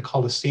walkway of the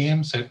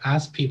Colosseum. So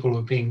as people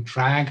were being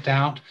dragged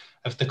out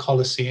of the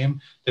Colosseum,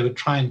 they would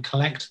try and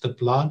collect the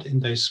blood in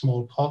those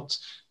small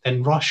pots,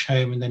 then rush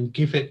home and then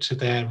give it to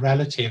their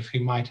relative who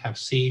might have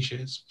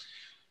seizures.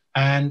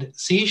 And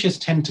seizures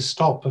tend to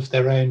stop of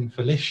their own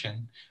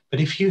volition. But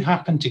if you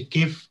happen to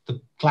give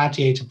the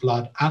gladiator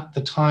blood at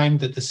the time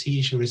that the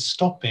seizure is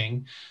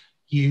stopping,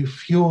 you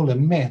fuel a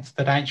myth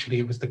that actually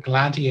it was the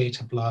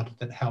gladiator blood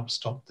that helped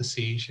stop the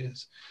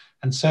seizures.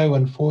 And so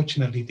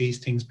unfortunately, these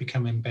things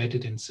become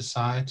embedded in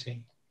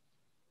society.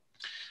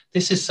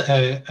 This is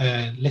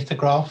a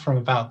lithograph from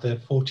about the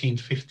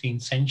 14th,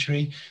 15th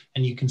century.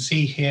 And you can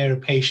see here a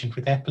patient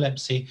with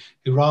epilepsy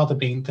who rather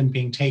than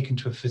being taken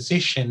to a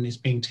physician is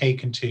being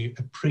taken to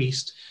a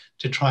priest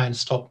to try and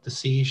stop the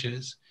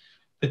seizures.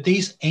 But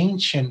these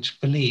ancient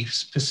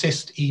beliefs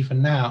persist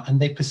even now, and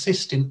they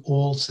persist in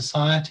all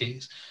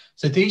societies.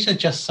 So these are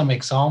just some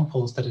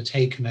examples that are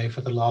taken over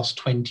the last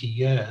 20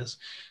 years.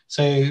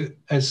 So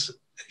as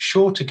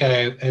short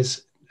ago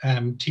as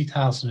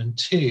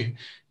 2002,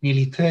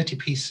 nearly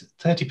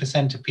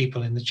 30% of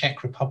people in the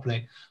Czech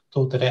Republic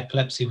thought that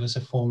epilepsy was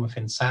a form of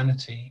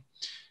insanity.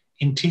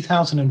 In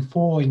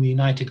 2004, in the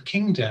United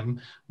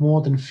Kingdom,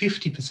 more than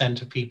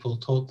 50% of people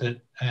thought that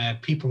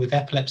people with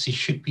epilepsy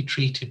should be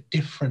treated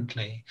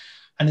differently.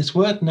 And it's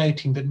worth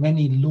noting that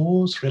many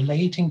laws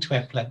relating to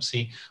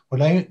epilepsy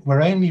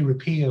were only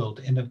repealed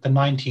in the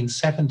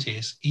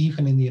 1970s,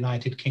 even in the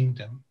United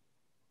Kingdom.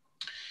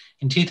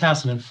 In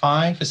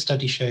 2005, a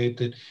study showed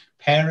that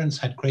parents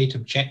had great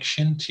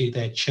objection to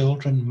their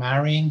children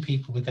marrying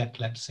people with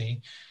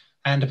epilepsy.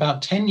 And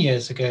about 10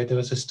 years ago, there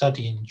was a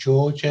study in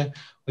Georgia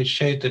which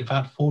showed that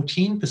about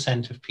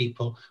 14% of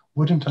people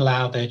wouldn't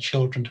allow their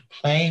children to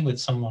play with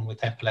someone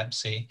with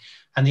epilepsy,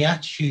 and the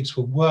attitudes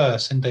were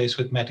worse in those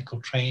with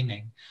medical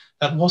training.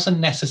 That wasn't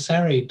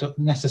necessarily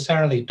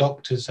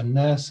doctors and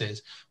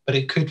nurses, but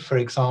it could, for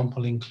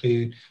example,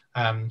 include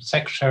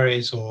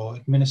secretaries or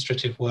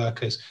administrative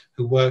workers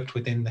who worked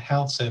within the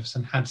health service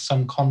and had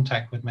some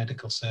contact with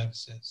medical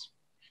services.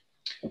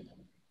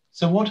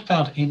 So what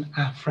about in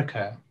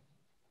Africa?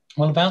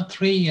 Well, about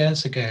 3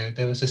 years ago,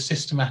 there was a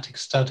systematic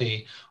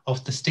study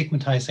of the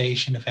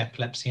stigmatization of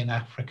epilepsy in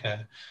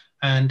Africa,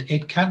 and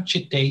it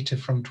captured data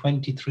from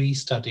 23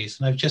 studies.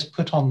 And I've just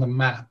put on the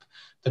map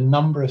the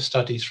number of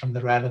studies from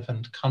the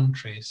relevant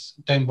countries.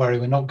 Don't worry,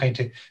 we're not going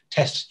to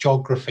test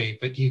geography,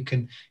 but you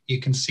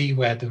can see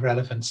where the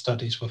relevant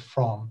studies were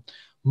from.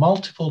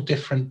 Multiple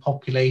different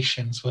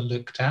populations were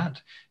looked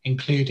at,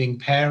 including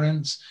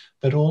parents,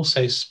 but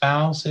also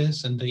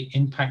spouses, and the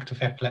impact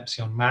of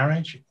epilepsy on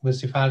marriage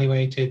was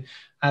evaluated,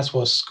 as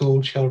was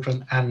school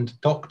children and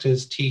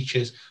doctors,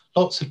 teachers.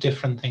 Lots of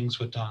different things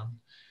were done.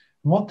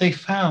 And what they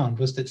found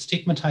was that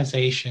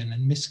stigmatization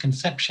and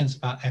misconceptions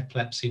about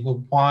epilepsy were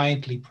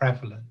widely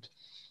prevalent.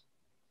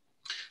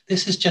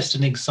 This is just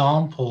an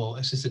example.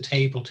 This is a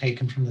table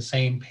taken from the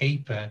same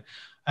paper,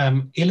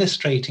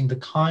 illustrating the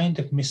kind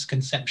of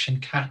misconception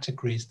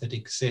categories that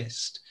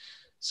exist.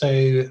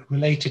 So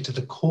related to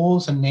the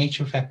cause and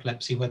nature of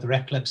epilepsy, whether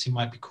epilepsy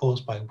might be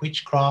caused by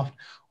witchcraft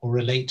or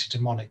relate to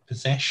demonic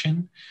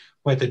possession,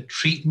 whether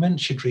treatment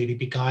should really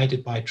be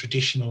guided by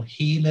traditional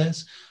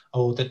healers,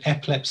 or that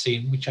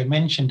epilepsy, which I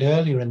mentioned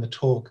earlier in the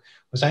talk,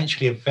 was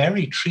actually a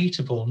very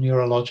treatable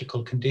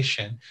neurological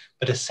condition,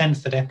 but a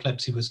sense that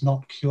epilepsy was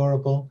not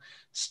curable.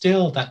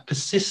 Still, that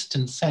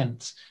persistent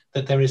sense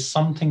that there is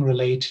something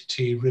related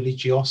to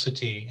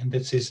religiosity, and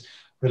this is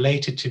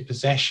related to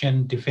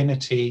possession,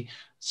 divinity,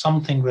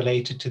 something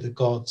related to the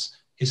gods,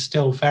 is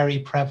still very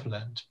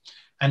prevalent.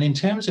 And in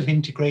terms of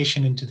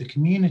integration into the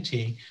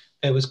community,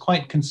 there was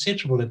quite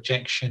considerable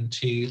objection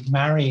to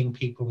marrying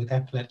people with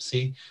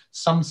epilepsy,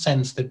 some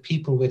sense that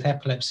people with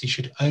epilepsy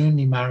should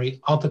only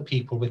marry other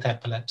people with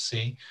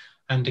epilepsy,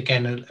 and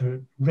again, a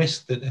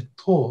risk that a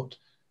thought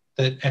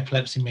that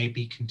epilepsy may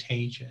be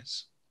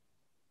contagious.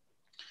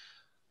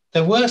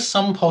 There were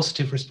some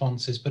positive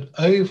responses, but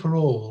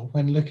overall,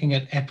 when looking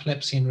at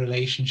epilepsy in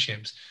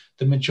relationships,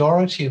 the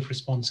majority of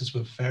responses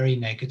were very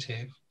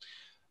negative.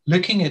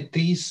 Looking at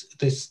this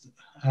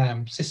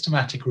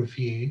systematic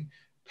review,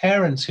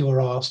 parents who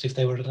were asked if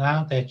they would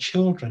allow their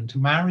children to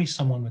marry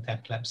someone with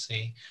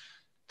epilepsy,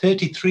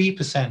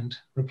 33%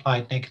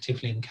 replied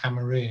negatively in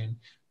Cameroon,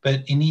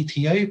 but in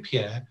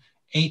Ethiopia,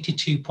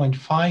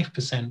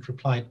 82.5%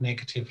 replied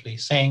negatively,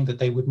 saying that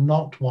they would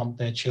not want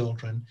their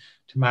children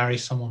to marry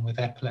someone with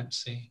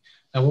epilepsy.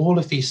 Now, all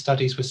of these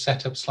studies were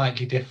set up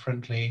slightly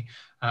differently.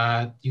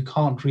 You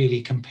can't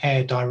really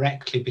compare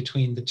directly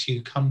between the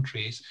two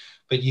countries,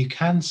 but you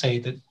can say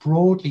that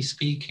broadly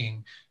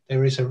speaking,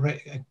 there is a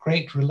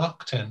great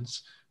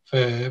reluctance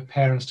for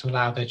parents to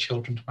allow their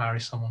children to marry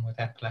someone with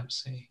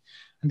epilepsy.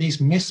 And these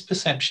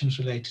misperceptions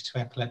related to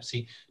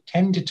epilepsy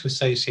tended to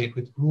associate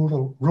with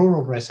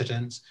rural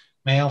residents,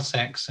 male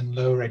sex, and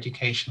lower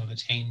educational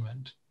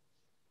attainment.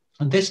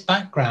 And this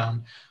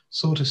background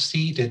sort of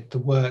seeded the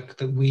work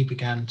that we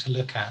began to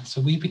look at. So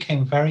we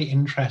became very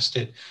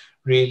interested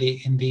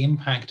really in the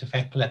impact of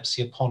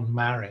epilepsy upon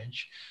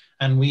marriage.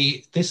 And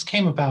this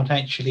came about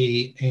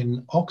actually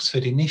in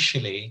Oxford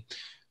initially,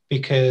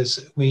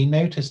 because we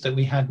noticed that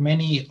we had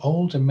many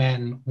older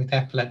men with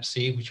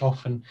epilepsy, which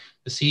often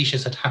the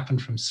seizures had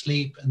happened from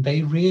sleep, and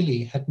they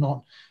really had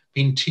not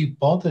been too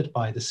bothered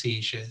by the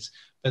seizures,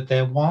 but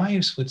their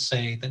wives would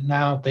say that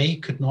now they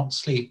could not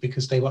sleep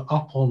because they were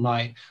up all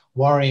night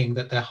worrying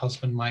that their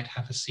husband might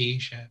have a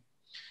seizure.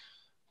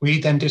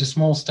 We then did a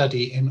small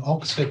study in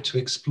Oxford to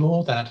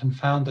explore that and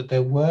found that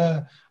there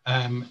were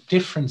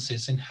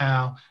differences in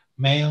how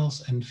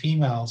males and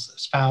females,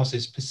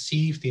 spouses,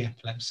 perceive the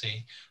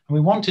epilepsy. And we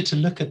wanted to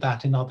look at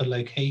that in other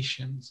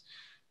locations.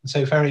 And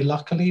so very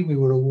luckily, we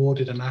were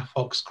awarded an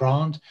AfOx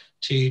grant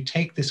to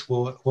take this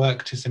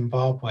work to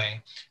Zimbabwe.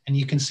 And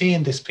you can see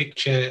in this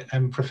picture,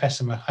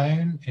 Professor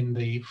Mahone in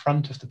the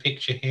front of the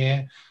picture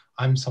here.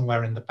 I'm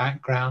somewhere in the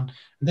background.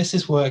 And this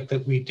is work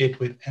that we did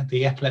with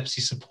the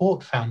Epilepsy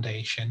Support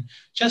Foundation,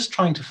 just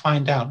trying to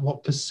find out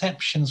what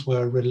perceptions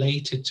were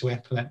related to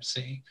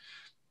epilepsy.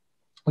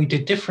 We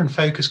did different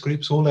focus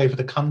groups all over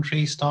the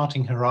country,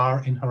 starting in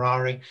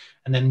Harare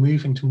and then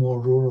moving to more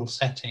rural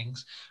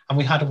settings. And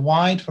we had a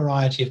wide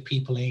variety of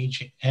people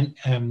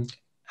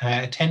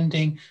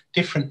attending,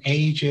 different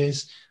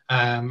ages.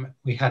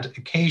 We had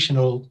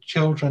occasional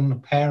children,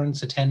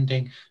 parents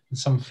attending, and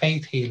some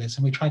faith healers.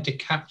 And we tried to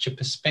capture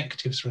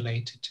perspectives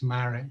related to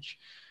marriage.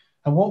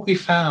 And what we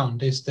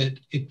found is that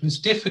it was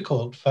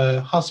difficult for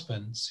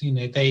husbands.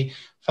 They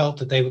felt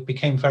that they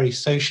became very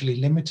socially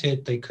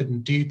limited. They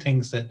couldn't do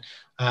things that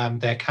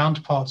their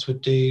counterparts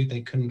would do.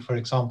 They couldn't, for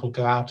example,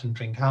 go out and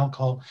drink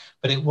alcohol.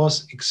 But it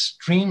was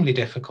extremely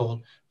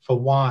difficult for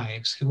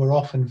wives who were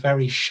often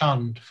very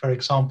shunned, for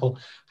example,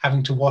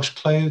 having to wash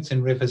clothes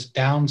in rivers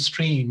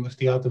downstream of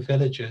the other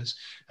villagers.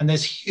 And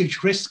there's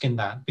huge risk in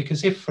that,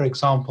 because if, for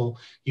example,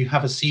 you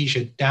have a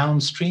seizure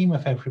downstream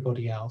of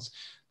everybody else,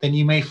 then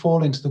you may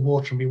fall into the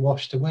water and be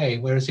washed away.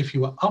 Whereas if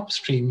you were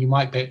upstream, you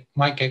might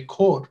get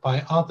caught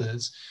by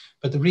others.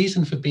 But the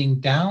reason for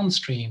being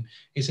downstream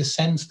is a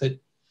sense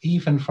that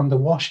even from the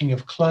washing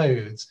of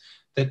clothes,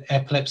 that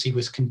epilepsy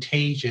was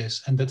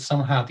contagious, and that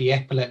somehow the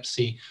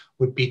epilepsy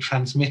would be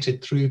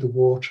transmitted through the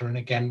water and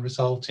again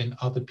result in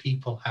other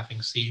people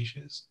having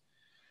seizures.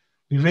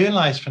 We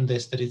realized from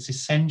this that it's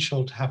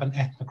essential to have an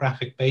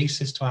ethnographic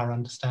basis to our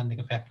understanding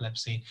of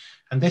epilepsy.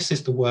 And this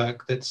is the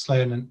work that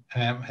Sloan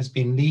has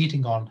been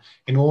leading on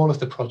in all of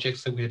the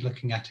projects that we're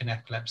looking at in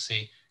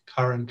epilepsy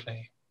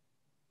currently.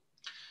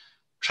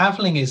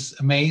 Traveling is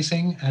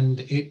amazing,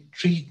 and it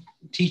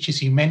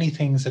teaches you many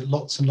things at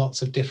lots and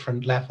lots of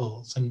different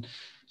levels. And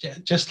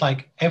just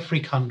like every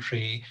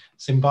country,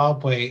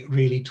 Zimbabwe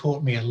really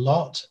taught me a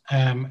lot.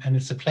 And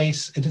it's a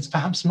place, it is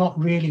perhaps not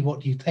really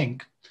what you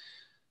think.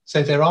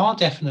 So there are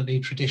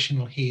definitely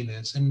traditional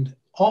healers, and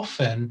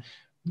often,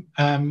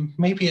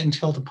 maybe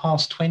until the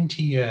past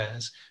 20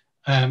 years,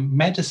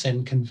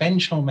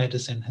 conventional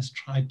medicine has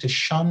tried to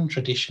shun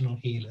traditional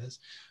healers.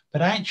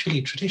 But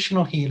actually,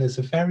 traditional healers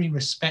are very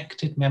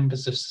respected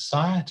members of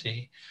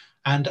society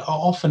and are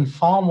often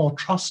far more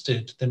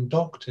trusted than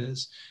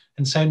doctors.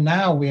 And so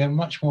now we are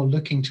much more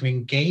looking to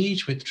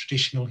engage with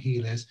traditional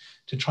healers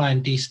to try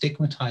and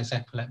destigmatize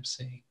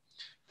epilepsy.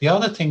 The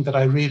other thing that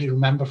I really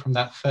remember from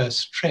that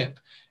first trip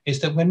is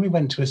that when we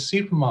went to a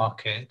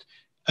supermarket,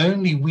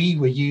 only we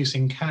were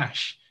using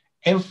cash.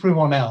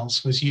 Everyone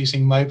else was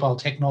using mobile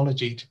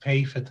technology to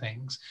pay for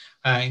things,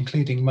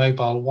 including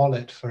mobile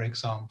wallet, for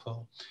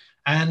example.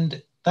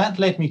 And that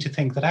led me to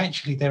think that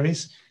actually there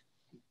is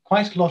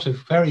quite a lot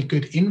of very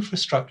good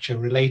infrastructure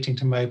relating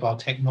to mobile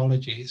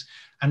technologies.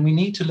 And we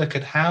need to look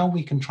at how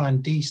we can try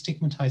and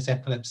destigmatize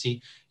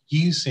epilepsy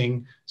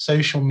using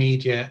social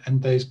media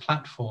and those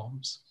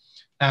platforms.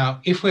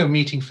 Now, if we're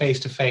meeting face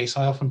to face,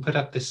 I often put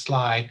up this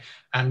slide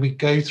and we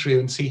go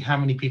through and see how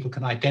many people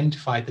can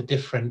identify the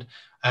different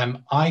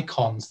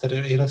icons that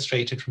are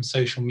illustrated from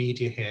social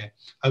media here.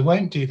 I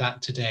won't do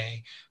that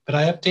today, but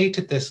I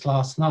updated this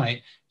last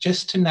night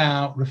just to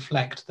now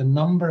reflect the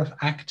number of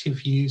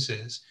active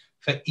users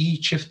for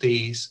each of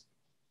these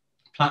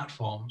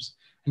platforms.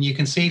 And you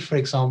can see, for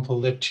example,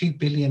 that 2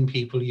 billion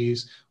people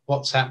use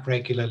WhatsApp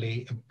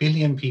regularly, 1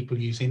 billion people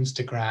use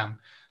Instagram,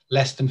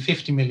 less than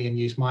 50 million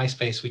use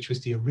MySpace, which was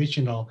the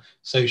original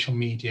social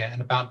media,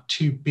 and about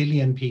 2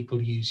 billion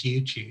people use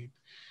YouTube.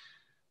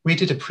 We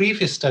did a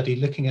previous study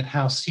looking at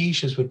how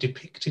seizures were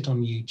depicted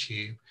on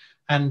YouTube,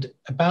 and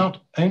about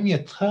only a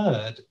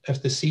third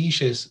of the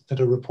seizures that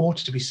are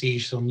reported to be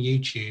seizures on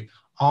YouTube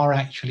are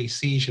actually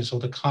seizures or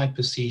the type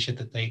of seizure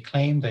that they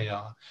claim they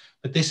are.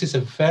 But this is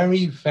a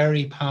very,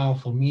 very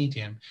powerful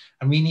medium,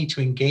 and we need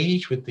to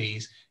engage with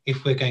these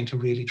if we're going to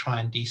really try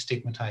and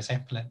destigmatize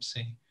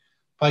epilepsy.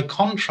 By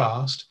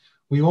contrast,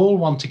 we all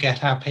want to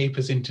get our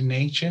papers into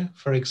Nature,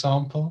 for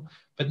example,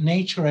 but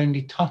Nature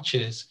only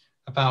touches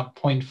about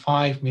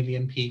 0.5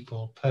 million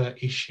people per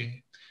issue.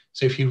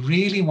 So if you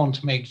really want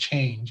to make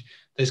change,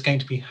 there's going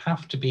to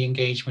have to be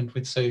engagement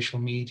with social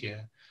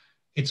media.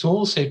 It's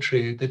also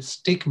true that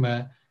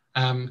stigma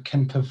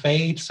can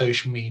pervade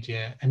social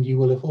media, and you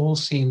will have all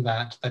seen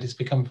that has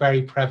become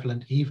very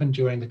prevalent even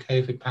during the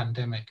COVID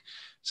pandemic.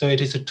 So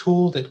it is a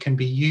tool that can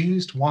be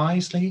used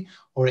wisely,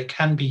 or it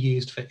can be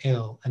used for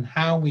ill, and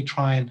how we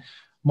try and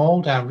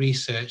mold our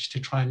research to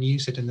try and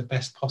use it in the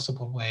best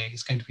possible way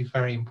is going to be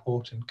very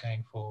important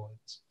going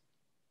forwards.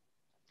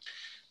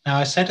 Now,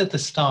 I said at the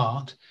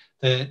start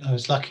that I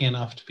was lucky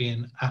enough to be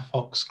an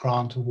AfOx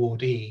grant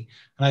awardee,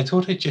 and I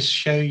thought I'd just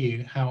show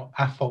you how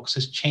AfOx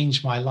has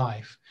changed my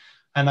life.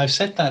 And I've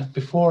said that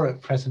before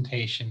at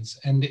presentations,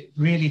 and it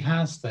really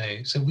has though.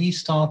 So we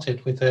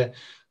started with a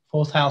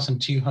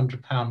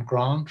 £4,200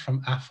 grant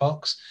from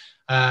AfOx.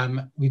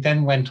 We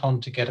then went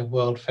on to get a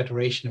World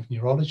Federation of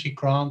Neurology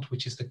grant,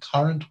 which is the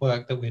current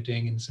work that we're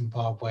doing in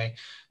Zimbabwe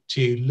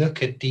to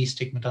look at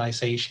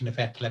destigmatization of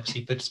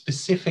epilepsy, but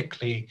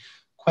specifically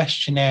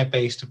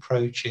questionnaire-based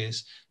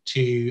approaches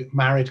to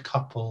married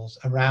couples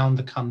around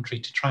the country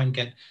to try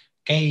and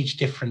gauge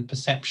different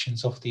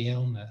perceptions of the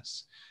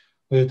illness.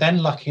 We were then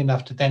lucky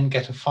enough to then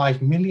get a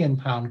 £5 million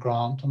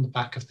grant on the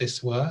back of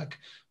this work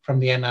from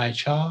the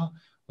NIHR.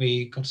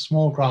 We got a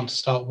small grant to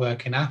start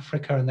work in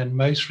Africa, and then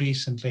most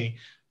recently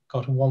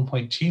got a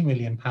 £1.2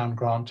 million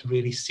grant to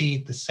really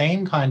seed the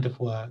same kind of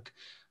work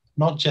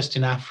not just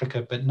in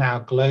Africa, but now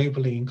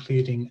globally,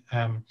 including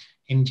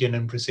Indian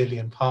and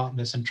Brazilian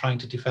partners, and trying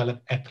to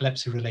develop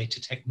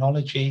epilepsy-related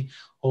technology,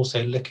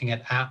 also looking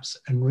at apps,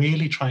 and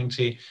really trying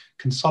to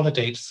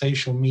consolidate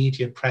social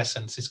media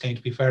presence is going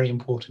to be very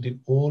important in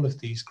all of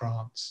these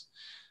grants.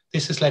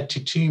 This has led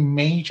to two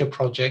major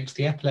projects: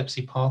 the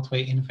Epilepsy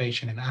Pathway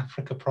Innovation in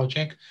Africa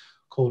project,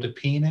 called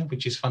APINA,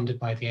 which is funded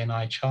by the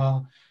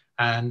NIHR,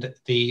 and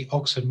the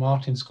Oxford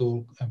Martin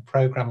School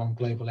Programme on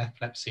Global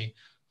Epilepsy,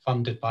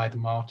 funded by the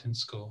Martin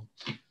School.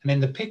 And in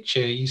the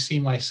picture, you see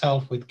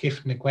myself with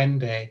Gift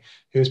Ngwende,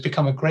 who has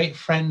become a great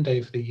friend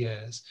over the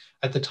years.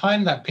 At the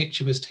time that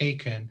picture was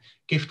taken,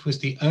 Gift was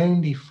the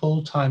only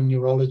full-time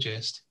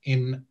neurologist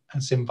in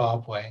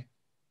Zimbabwe.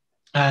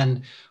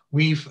 And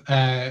we've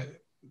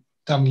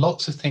done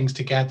lots of things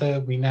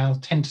together. We now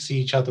tend to see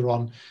each other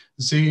on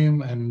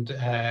Zoom and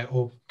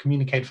or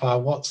communicate via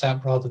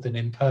WhatsApp rather than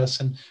in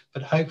person,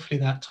 but hopefully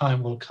that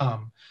time will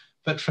come.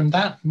 But from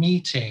that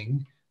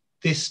meeting,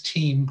 this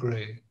team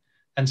grew.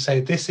 And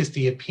so this is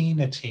the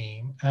APINA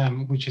team,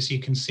 which, as you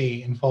can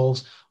see,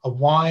 involves a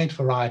wide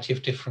variety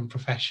of different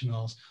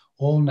professionals,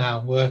 all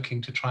now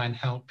working to try and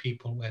help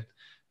people with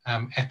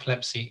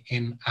epilepsy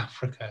in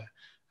Africa.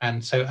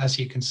 And so, as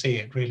you can see,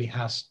 it really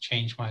has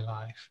changed my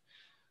life.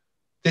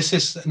 This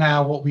is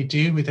now what we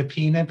do with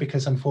APINA,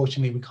 because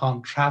unfortunately we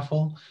can't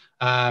travel.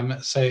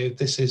 So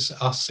this is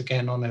us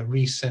again on a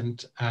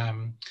recent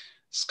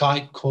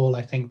Skype call,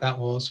 I think that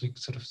was. We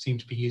sort of seem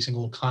to be using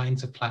all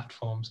kinds of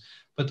platforms,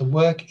 but the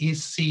work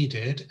is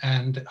seeded,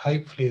 and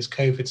hopefully as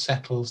COVID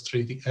settles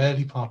through the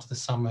early part of the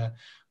summer,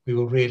 we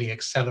will really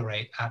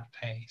accelerate at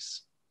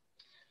pace.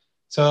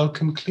 So I'll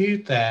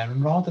conclude there,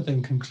 and rather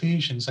than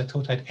conclusions, I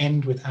thought I'd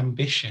end with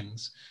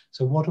ambitions.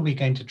 So what are we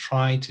going to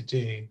try to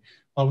do?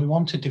 Well, we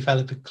want to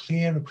develop a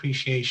clear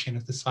appreciation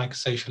of the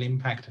psychosocial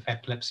impact of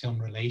epilepsy on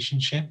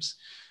relationships.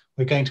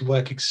 We're going to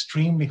work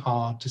extremely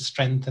hard to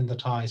strengthen the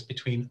ties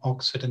between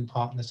Oxford and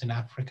partners in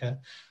Africa.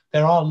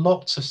 There are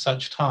lots of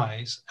such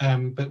ties,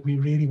 but we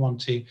really want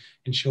to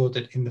ensure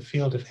that in the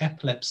field of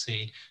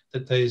epilepsy,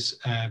 that those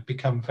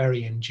become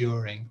very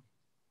enduring,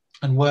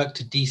 and work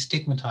to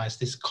destigmatize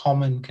this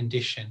common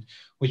condition,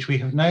 which we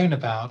have known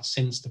about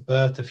since the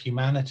birth of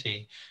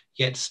humanity,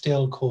 yet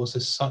still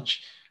causes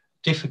such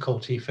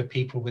difficulty for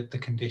people with the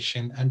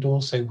condition, and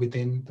also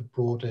within the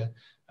broader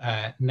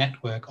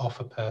network of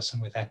a person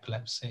with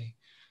epilepsy.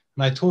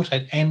 And I thought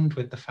I'd end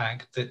with the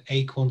fact that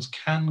acorns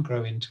can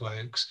grow into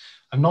oaks.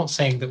 I'm not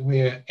saying that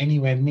we're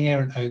anywhere near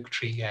an oak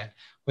tree yet.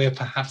 We're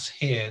perhaps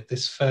here,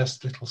 this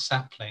first little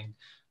sapling,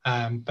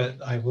 but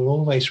I will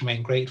always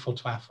remain grateful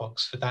to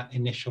AfOx for that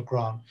initial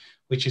grant,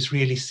 which has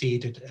really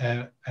seeded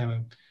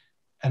an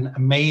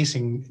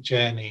amazing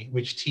journey,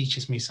 which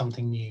teaches me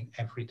something new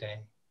every day.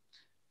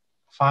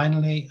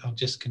 Finally, I'll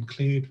just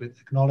conclude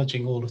with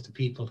acknowledging all of the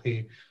people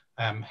who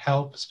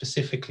help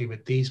specifically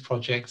with these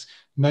projects,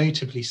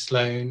 notably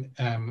Sloan,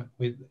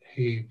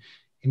 who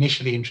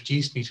initially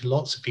introduced me to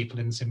lots of people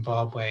in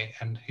Zimbabwe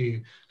and who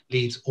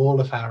leads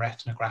all of our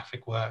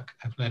ethnographic work.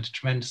 I've learned a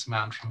tremendous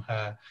amount from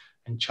her,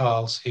 and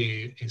Charles,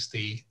 who is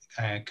the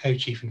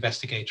co-chief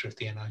investigator of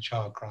the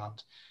NIHR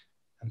grant.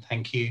 And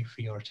thank you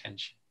for your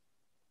attention.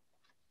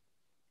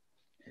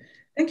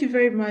 Thank you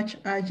very much,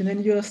 Arjune,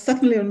 and you're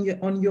certainly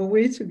on your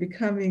way to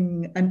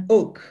becoming an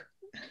oak.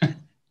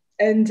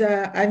 And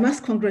I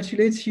must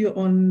congratulate you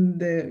on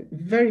the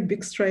very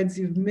big strides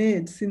you've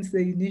made since the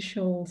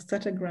initial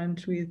starter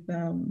grant with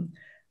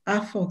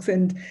AfOx.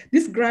 And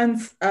these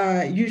grants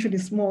are usually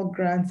small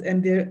grants,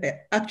 and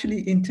they're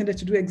actually intended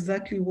to do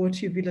exactly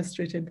what you've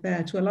illustrated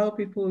there, to allow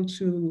people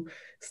to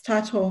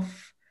start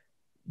off,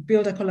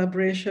 build a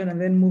collaboration,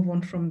 and then move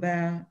on from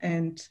there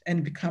and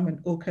become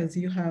an oak as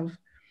you have.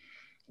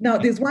 Now,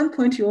 there's one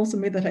point you also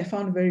made that I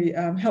found very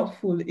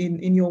helpful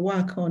in your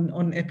work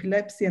on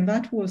epilepsy, and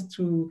that was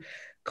to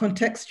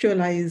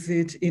contextualize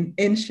it in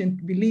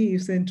ancient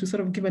beliefs and to sort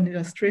of give an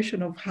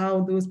illustration of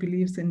how those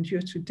beliefs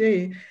endure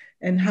today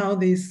and how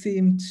they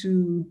seem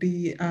to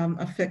be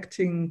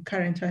affecting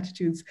current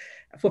attitudes.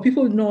 For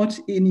people not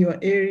in your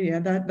area,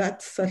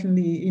 that's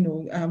certainly,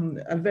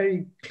 a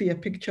very clear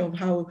picture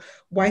of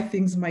why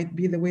things might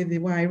be the way they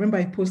were. I remember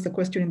I posed a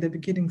question in the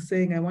beginning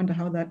saying, I wonder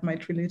how that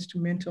might relate to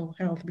mental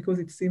health, because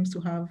it seems to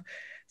have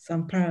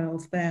some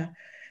parallels there.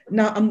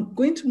 Now I'm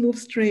going to move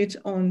straight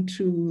on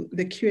to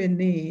the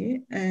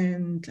Q&A,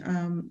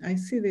 and I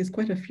see there's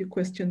quite a few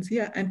questions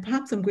here, and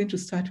perhaps I'm going to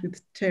start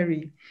with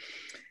Terri,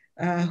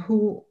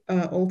 who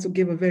also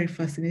gave a very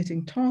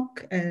fascinating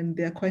talk, and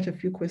there are quite a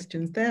few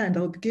questions there. And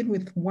I'll begin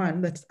with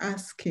one that's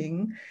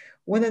asking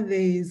whether there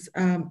is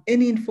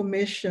any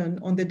information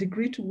on the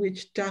degree to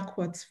which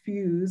Duckworth's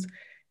views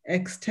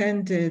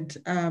extended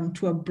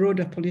to a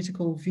broader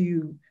political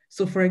view.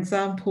 So for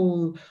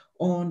example,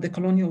 on the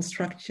colonial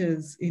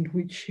structures in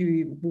which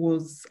he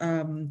was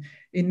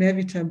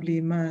inevitably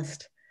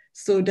immersed.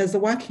 So does the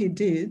work he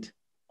did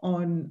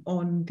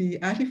on the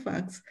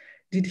artifacts,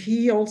 did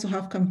he also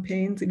have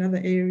campaigns in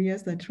other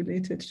areas that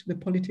related to the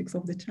politics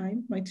of the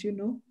time? Might you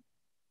know?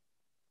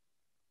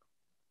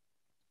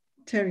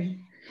 Terri.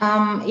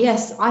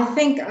 Yes, I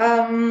think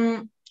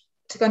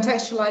to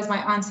contextualize my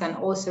answer and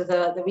also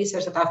the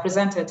research that I've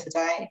presented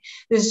today,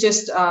 this is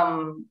just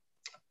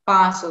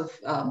part of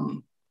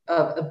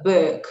a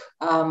book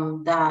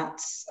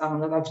that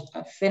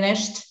I've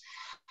finished.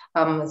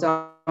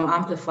 So I'm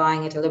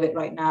amplifying it a little bit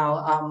right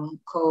now,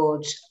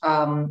 called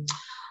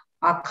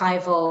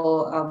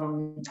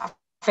Archival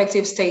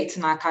Affective States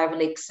and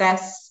Archival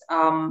Excess,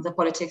 the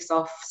Politics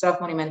of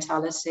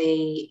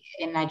Self-Monumentality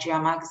in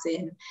Nigeria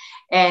magazine.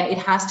 And it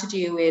has to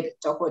do with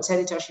Duckworth's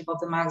editorship of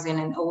the magazine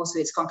and also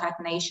its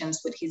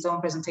concatenations with his own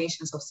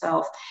presentations of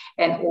self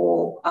and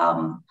all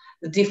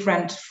the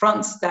different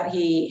fronts that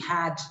he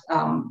had,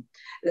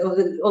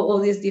 all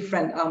these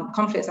different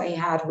conflicts that he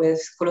had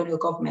with colonial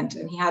government,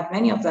 and he had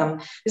many of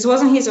them. This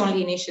wasn't his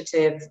only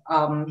initiative.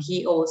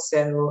 He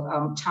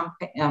also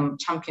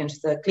championed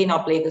the Clean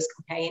Up Lagos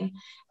campaign,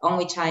 on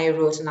which I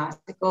wrote an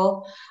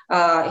article.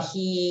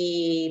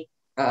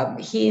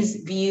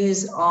 His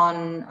views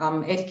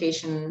on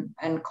education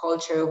and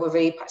culture were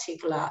very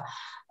particular.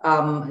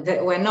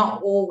 That were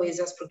not always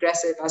as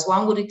progressive as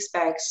one would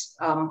expect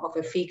of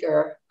a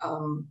figure.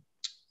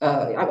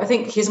 I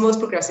think his most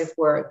progressive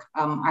work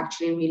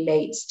actually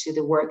relates to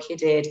the work he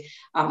did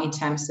in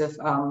terms of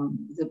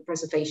the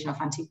preservation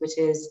of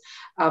antiquities.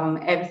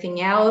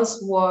 Everything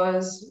else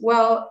was,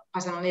 well,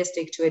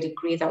 paternalistic to a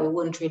degree that we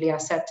wouldn't really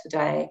accept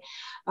today.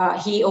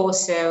 He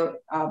also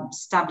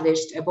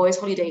established a boys'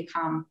 holiday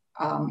camp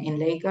in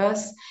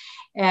Lagos,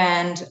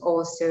 and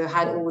also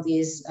had all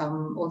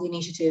the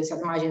initiatives at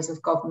the margins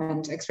of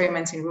government,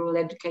 experiments in rural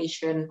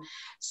education.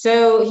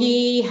 So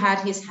he had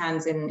his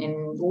hands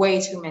in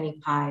way too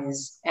many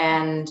pies.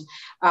 And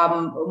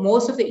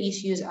most of the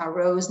issues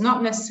arose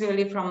not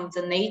necessarily from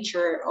the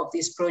nature of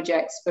these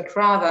projects, but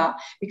rather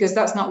because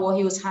that's not what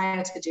he was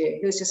hired to do.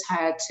 He was just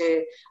hired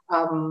to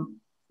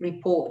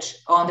report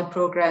on the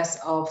progress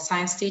of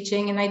science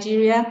teaching in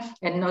Nigeria,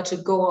 and not to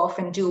go off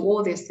and do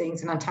all these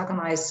things and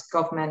antagonize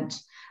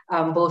government,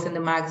 both in the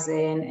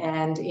magazine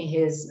and in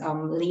his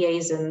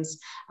liaisons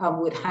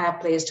with higher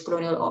placed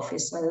colonial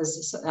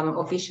officers,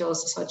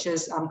 officials such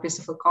as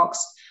Christopher Cox,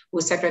 who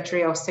was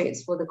Secretary of State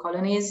for the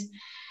colonies.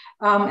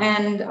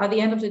 And at the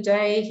end of the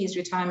day, his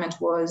retirement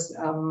was,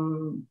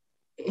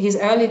 his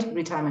early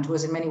retirement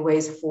was in many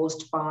ways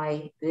forced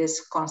by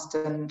this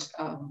constant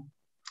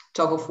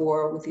tug of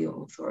war with the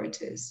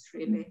authorities,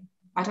 really.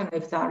 I don't know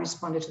if that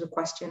responded to the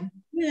question.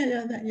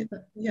 Yeah,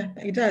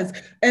 it does.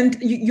 And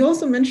you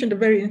also mentioned a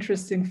very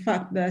interesting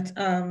fact that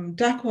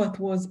Duckworth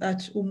was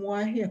at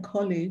Umuahia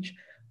College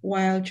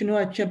while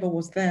Chinua Achebe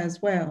was there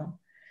as well.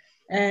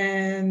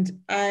 And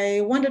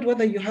I wondered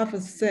whether you have a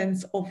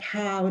sense of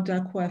how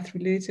Duckworth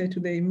related to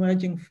the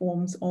emerging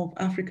forms of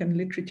African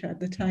literature at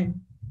the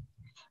time.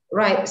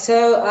 Right,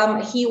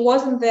 so he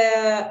wasn't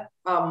there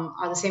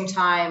at the same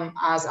time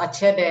as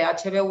Achebe.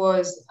 Achebe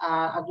was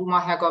at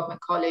Umuahia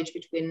Government College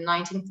between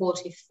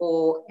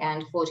 1944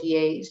 and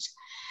 48.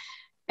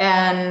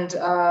 And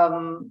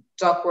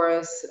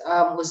Duckworth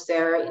was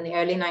there in the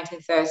early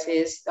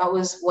 1930s. That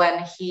was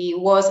when he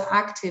was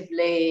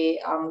actively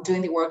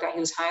doing the work that he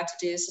was hired to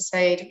do, as I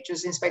said, which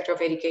was Inspector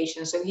of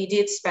Education. So he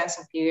did spend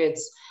some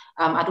periods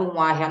at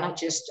Umuahia, not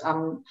just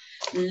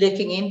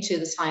looking into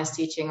the science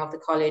teaching of the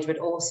college, but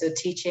also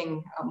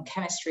teaching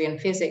chemistry and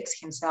physics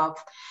himself.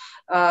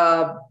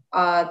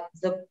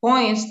 The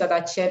point that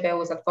Achebe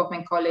was at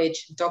Government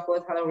College,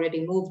 Duckworth had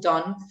already moved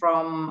on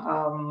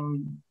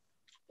from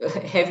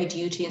heavy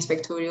duty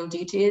inspectorial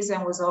duties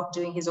and was off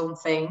doing his own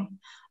thing,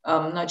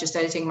 not just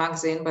editing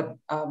magazine, but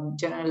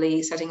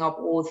generally setting up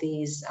all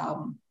these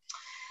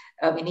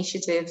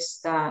initiatives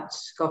that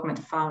government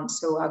found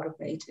so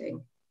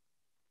aggravating.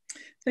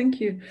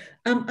 Thank you.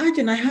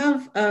 Arjune, I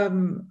have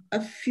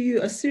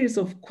a series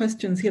of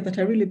questions here that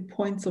are really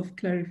points of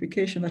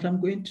clarification that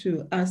I'm going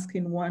to ask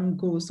in one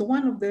go. So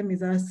one of them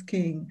is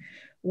asking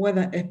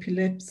whether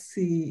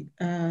epilepsy,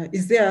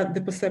 is there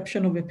the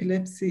perception of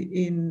epilepsy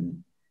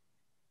in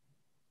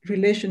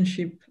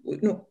relationship,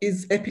 no,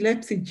 is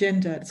epilepsy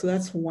gendered? So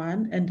that's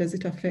one, and does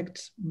it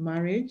affect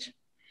marriage?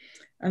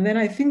 And then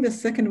I think the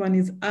second one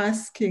is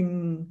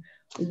asking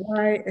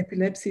why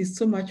epilepsy is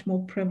so much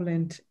more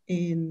prevalent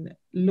in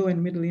low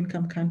and middle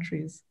income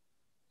countries.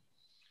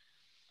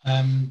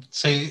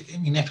 So, I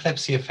mean,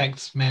 epilepsy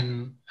affects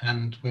men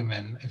and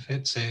women. If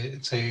it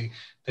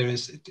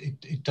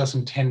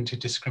doesn't tend to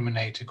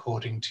discriminate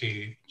according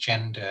to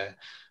gender,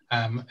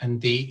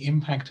 and the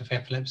impact of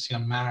epilepsy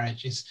on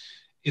marriage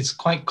is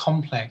quite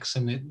complex,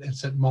 and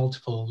it's at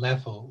multiple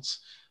levels.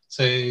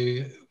 So,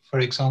 for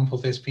example,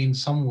 there's been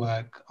some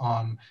work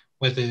on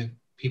whether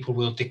people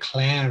will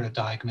declare a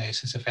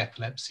diagnosis of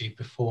epilepsy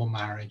before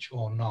marriage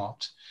or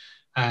not.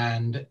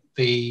 And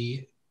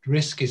the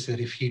risk is that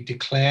if you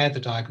declare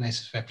the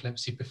diagnosis of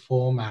epilepsy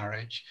before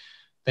marriage,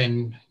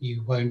 then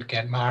you won't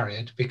get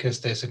married, because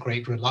there's a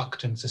great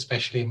reluctance,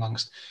 especially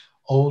amongst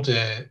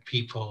older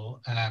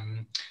people,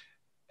 and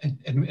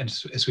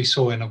as we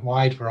saw in a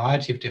wide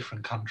variety of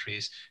different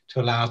countries,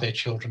 to allow their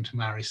children to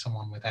marry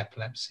someone with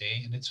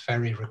epilepsy. And it's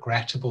very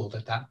regrettable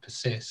that that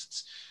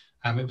persists.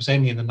 It was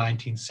only in the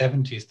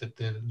 1970s that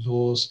the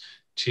laws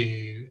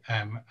to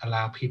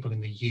allow people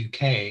in the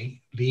UK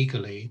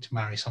legally to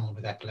marry someone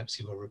with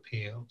epilepsy were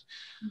repealed.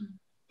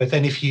 But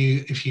then if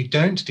you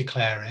don't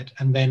declare it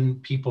and then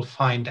people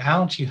find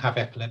out you have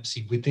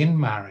epilepsy within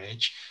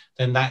marriage,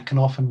 then that can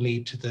often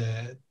lead to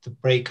the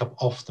breakup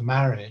of the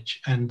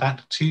marriage. And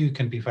that too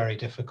can be very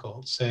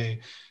difficult. So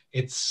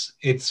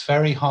it's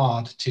very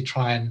hard to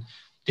try and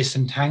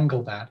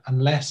disentangle that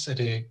unless at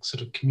a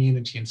sort of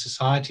community and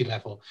society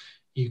level,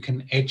 you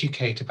can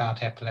educate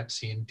about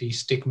epilepsy and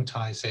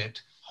destigmatize it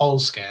whole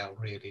scale,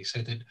 really, so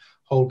that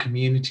whole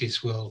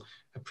communities will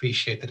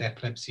appreciate that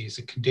epilepsy is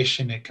a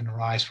condition. It can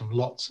arise from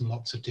lots and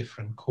lots of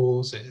different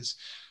causes.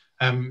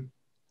 And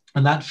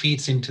that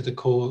feeds into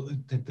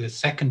the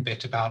second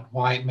bit about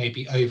why it may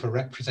be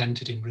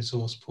overrepresented in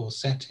resource-poor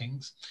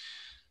settings.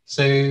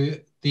 So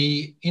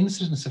the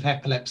incidence of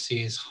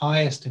epilepsy is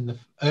highest in the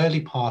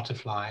early part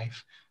of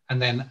life,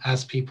 and then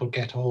as people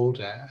get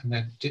older, and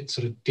then it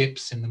sort of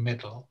dips in the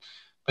middle.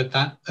 But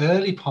that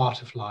early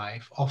part of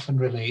life often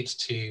relates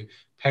to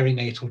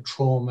perinatal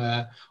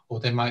trauma, or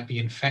there might be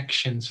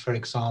infections, for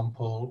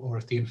example, or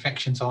if the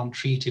infections aren't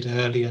treated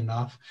early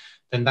enough,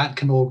 then that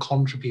can all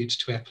contribute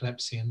to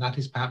epilepsy, and that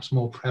is perhaps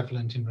more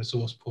prevalent in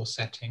resource-poor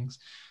settings.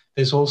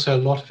 There's also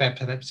a lot of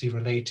epilepsy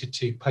related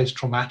to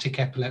post-traumatic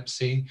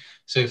epilepsy.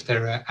 So if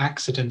there are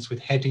accidents with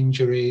head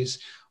injuries,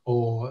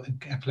 or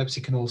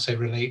epilepsy can also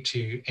relate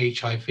to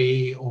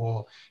HIV,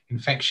 or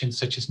infections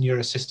such as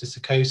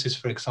neurocysticercosis,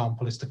 for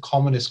example, is the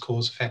commonest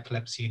cause of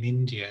epilepsy in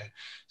India.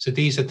 So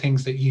these are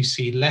things that you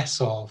see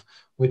less of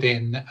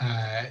within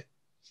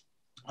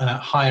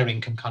higher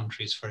income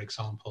countries, for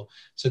example.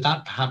 So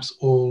that perhaps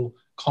all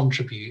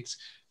contributes.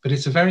 But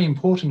it's a very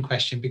important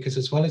question because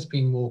as well as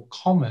being more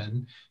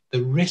common,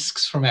 the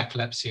risks from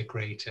epilepsy are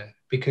greater.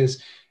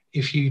 Because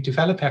if you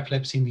develop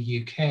epilepsy in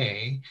the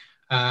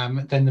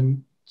UK, then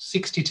the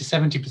 60 to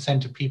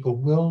 70% of people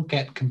will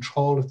get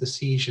control of the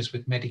seizures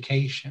with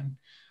medication.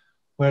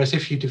 Whereas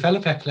if you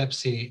develop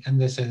epilepsy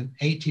and there's an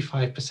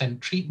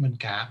 85% treatment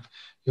gap,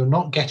 you're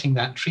not getting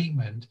that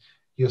treatment,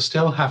 you're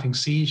still having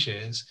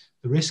seizures,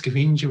 the risk of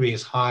injury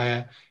is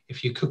higher.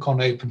 If you cook on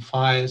open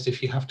fires,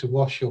 if you have to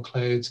wash your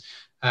clothes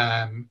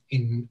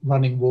in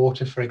running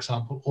water, for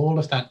example, all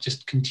of that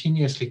just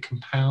continuously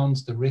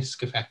compounds the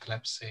risk of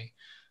epilepsy.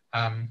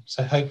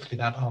 So hopefully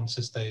that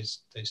answers those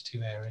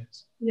two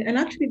areas. Yeah, and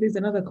actually there's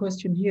another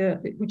question here,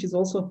 which is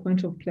also a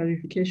point of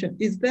clarification.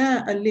 Is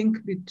there a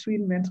link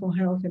between mental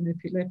health and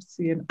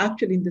epilepsy, and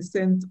actually in the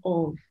sense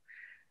of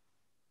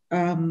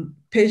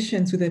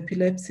patients with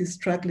epilepsy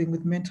struggling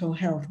with mental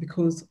health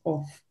because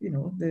of,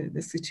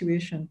 the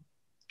situation?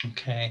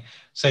 Okay,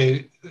 so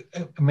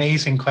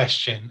amazing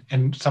question,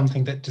 and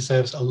something that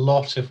deserves a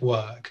lot of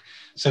work.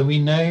 So we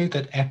know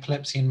that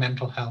epilepsy and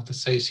mental health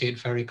associate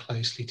very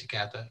closely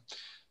together.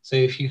 So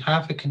if you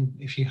have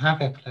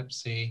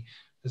epilepsy,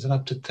 there's an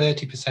up to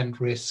 30%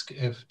 risk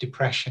of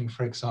depression,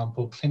 for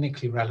example,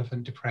 clinically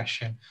relevant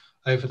depression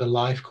over the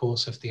life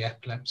course of the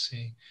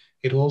epilepsy.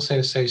 It also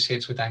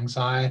associates with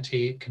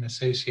anxiety. It can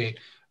associate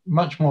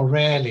much more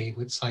rarely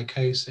with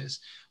psychosis,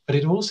 but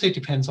it also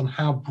depends on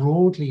how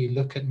broadly you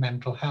look at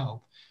mental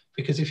health.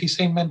 Because if you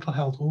say mental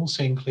health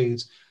also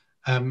includes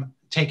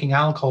taking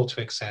alcohol to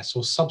excess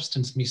or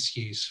substance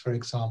misuse, for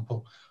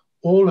example,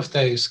 all of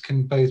those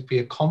can both be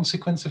a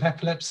consequence of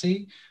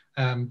epilepsy,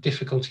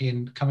 difficulty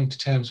in coming to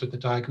terms with the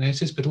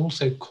diagnosis, but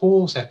also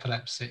cause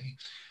epilepsy.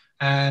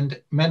 And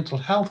mental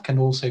health can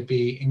also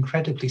be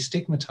incredibly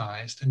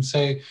stigmatized. And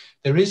so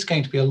there is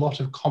going to be a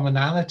lot of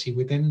commonality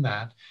within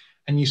that.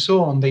 And you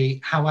saw on the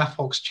How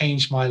AfOx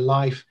Changed My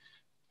Life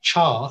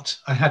chart,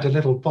 I had a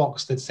little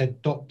box that said ...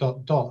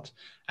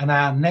 And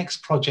our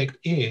next project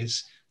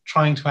is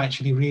trying to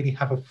actually really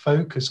have a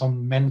focus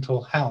on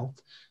mental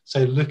health. So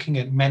looking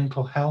at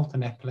mental health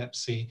and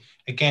epilepsy,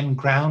 again,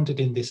 grounded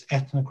in this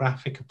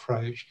ethnographic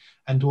approach,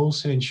 and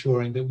also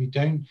ensuring that we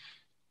don't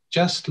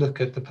just look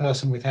at the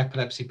person with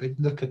epilepsy, but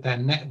look at their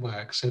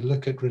network. So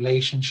look at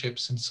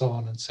relationships and so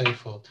on and so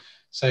forth.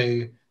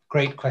 So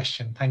great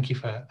question. Thank you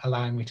for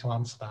allowing me to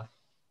answer that.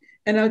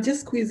 And I'll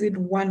just squeeze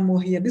in one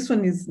more here. This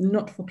one is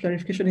not for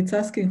clarification. It's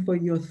asking for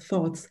your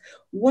thoughts.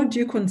 What do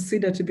you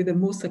consider to be the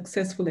most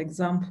successful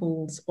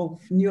examples of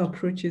new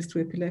approaches to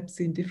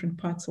epilepsy in different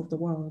parts of the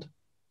world?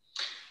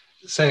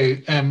 So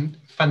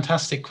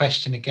fantastic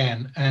question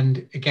again.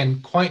 And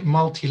again, quite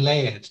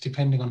multi-layered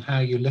depending on how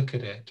you look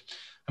at it.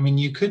 I mean,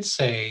 you could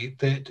say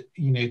that,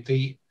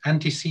 the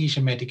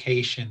anti-seizure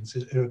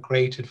medications are a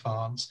great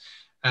advance.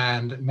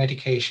 And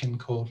medication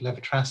called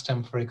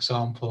levetiracetam, for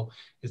example,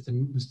 was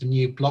the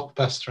new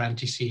blockbuster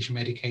anti-seizure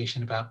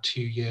medication about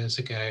 2 years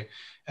ago.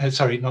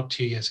 Sorry, not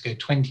 2 years ago,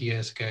 20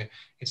 years ago.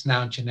 It's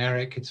now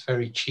generic. It's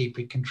very cheap.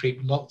 It can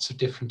treat lots of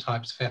different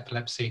types of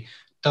epilepsy.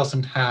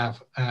 Doesn't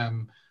have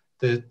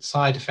the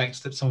side effects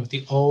that some of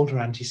the older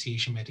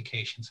anti-seizure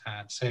medications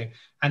had. So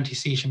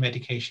anti-seizure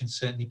medications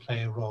certainly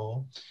play a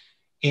role.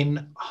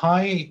 In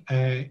high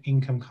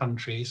income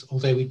countries,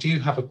 although we do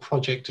have a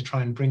project to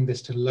try and bring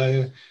this to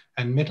low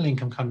and middle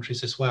income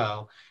countries as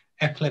well,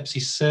 epilepsy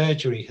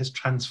surgery has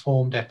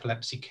transformed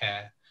epilepsy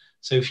care.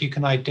 So if you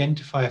can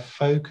identify a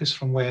focus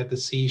from where the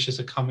seizures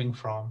are coming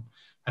from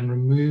and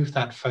remove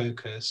that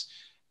focus,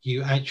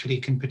 you actually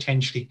can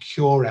potentially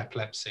cure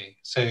epilepsy.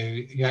 So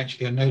you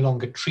actually are no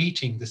longer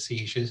treating the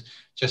seizures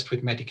just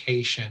with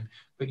medication,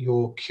 but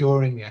you're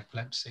curing the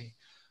epilepsy.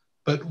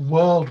 But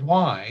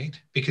worldwide,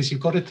 because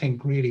you've got to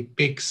think really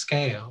big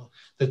scale,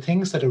 the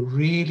things that are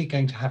really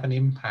going to have an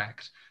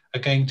impact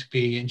are going to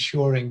be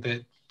ensuring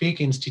that big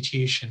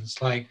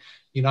institutions like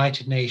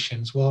United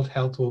Nations, World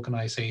Health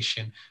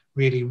Organization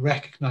really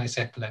recognize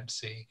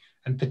epilepsy,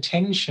 and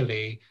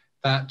potentially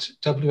that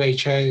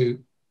WHO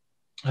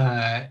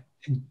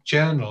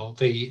journal,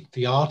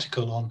 the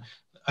article on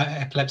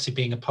epilepsy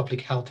being a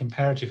public health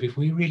imperative, if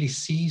we really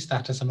seize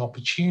that as an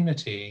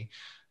opportunity,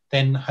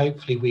 then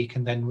hopefully we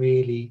can then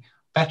really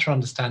better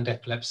understand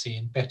epilepsy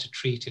and better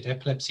treat it.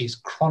 Epilepsy is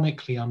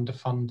chronically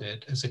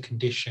underfunded as a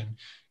condition,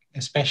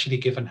 especially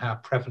given how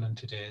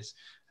prevalent it is.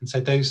 And so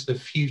those are the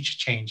future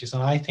changes.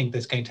 And I think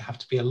there's going to have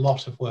to be a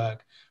lot of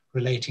work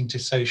relating to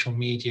social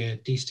media,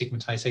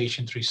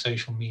 destigmatization through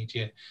social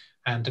media,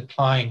 and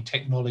applying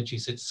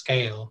technologies at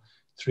scale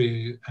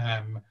through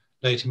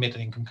low to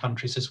middle income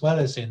countries, as well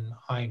as in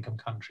high income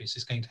countries,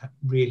 is going to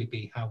really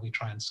be how we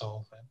try and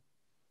solve it.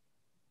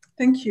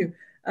 Thank you.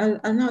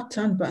 I'll now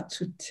turn back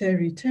to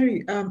Terri.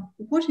 Terri,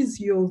 what is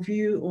your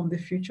view on the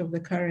future of the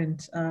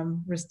current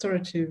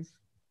restorative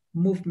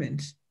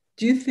movement?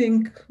 Do you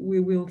think we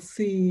will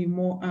see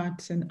more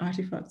art and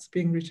artifacts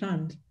being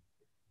returned?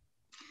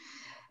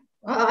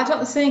 Well, I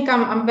don't think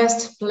I'm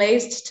best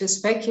placed to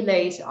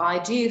speculate. I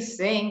do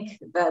think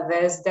that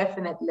there's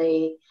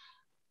definitely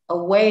a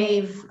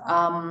wave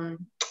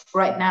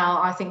right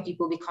now. I think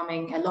people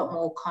becoming a lot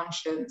more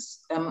conscious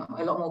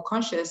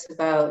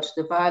about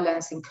the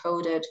violence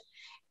encoded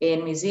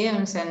in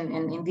museums and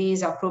in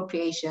these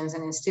appropriations,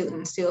 and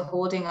still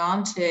holding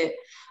on to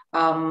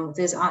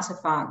these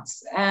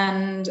artifacts.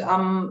 And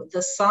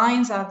the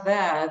signs are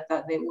there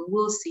that we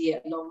will see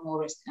a lot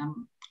more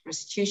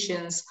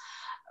restitutions.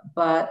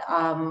 But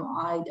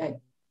I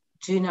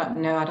do not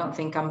know. I don't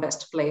think I'm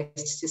best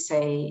placed to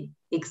say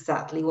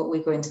exactly what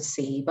we're going to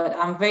see, but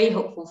I'm very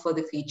hopeful for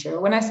the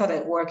future. When I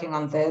started working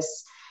on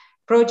this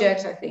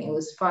project, I think it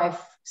was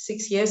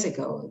 5-6 years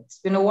ago. It's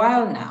been a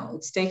while now.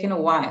 It's taken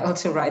a while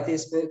to write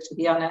this book, to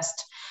be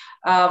honest.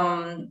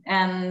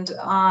 And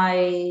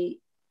I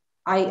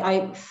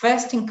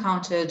first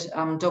encountered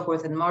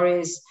Duckworth and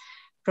Murray's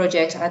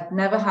project. I'd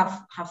never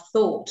have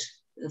thought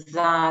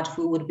that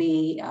we would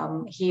be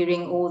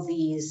hearing all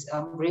these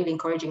really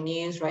encouraging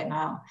news right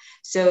now.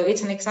 So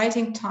it's an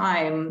exciting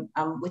time,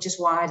 which is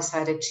why I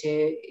decided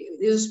it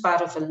was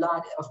part of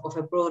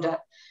a broader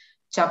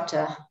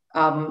chapter.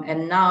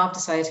 And now I've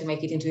decided to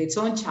make it into its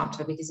own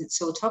chapter because it's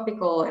so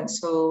topical and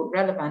so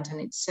relevant, and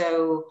it's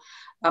so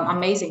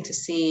amazing to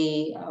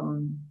see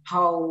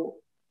how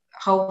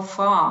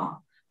far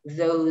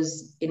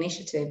those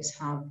initiatives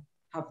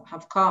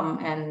have come,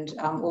 and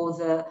all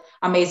the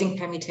amazing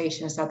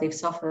permutations that they've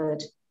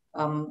suffered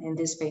in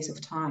this space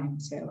of time.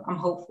 So I'm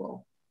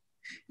hopeful.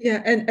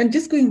 Yeah, and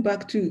just going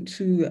back to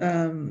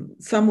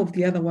some of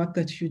the other work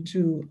that you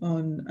do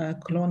on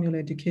colonial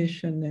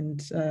education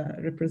and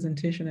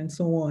representation and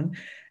so on,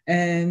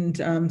 and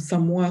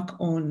some work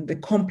on the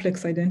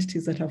complex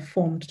identities that have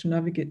formed to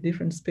navigate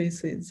different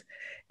spaces.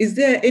 Do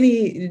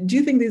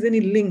you think there's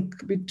any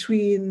link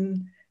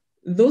between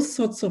those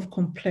sorts of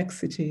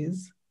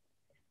complexities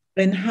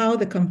and how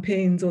the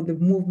campaigns or the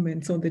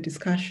movements or the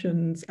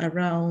discussions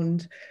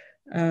around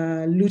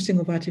looting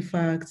of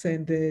artifacts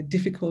and the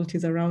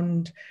difficulties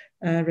around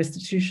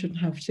restitution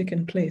have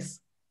taken place?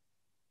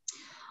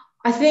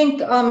 I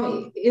think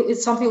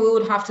it's something we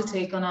would have to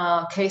take on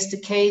a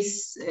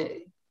case-to-case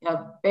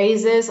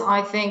basis.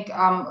 I think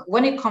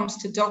when it comes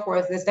to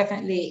Duckworth, there's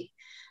definitely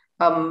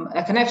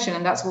a connection,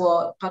 and that's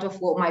part of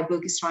what my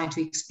book is trying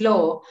to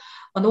explore.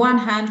 On the one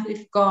hand,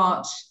 we've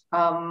got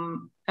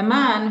a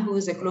man who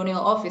is a colonial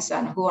officer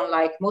and who,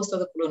 unlike most of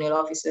the colonial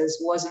officers,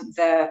 wasn't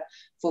there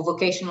for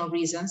vocational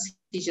reasons.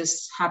 He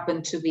just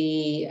happened to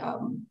be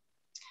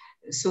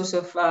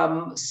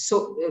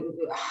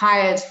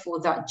hired for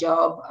that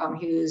job.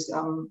 He was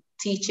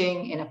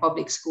teaching in a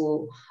public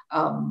school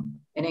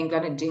in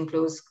England and didn't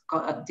close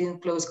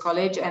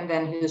college, and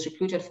then he was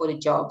recruited for the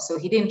job. So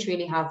he didn't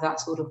really have that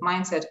sort of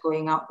mindset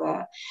going out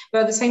there.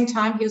 But at the same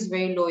time, he was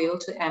very loyal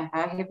to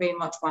Empire. He very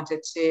much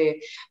wanted to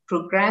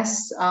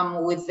progress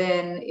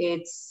within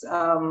its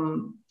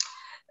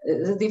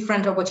the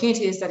different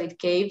opportunities that it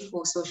gave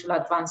for social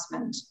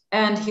advancement.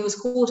 And he was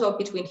caught up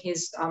between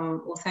his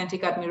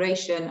authentic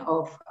admiration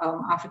of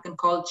African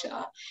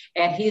culture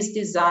and his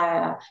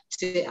desire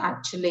to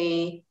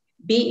actually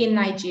be in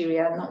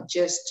Nigeria, not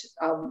just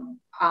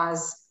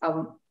as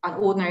an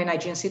ordinary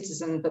Nigerian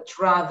citizen, but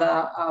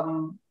rather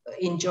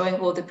enjoying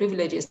all the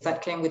privileges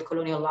that came with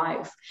colonial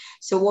life.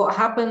 So what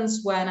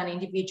happens when an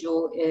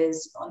individual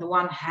is, on the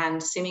one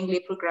hand, seemingly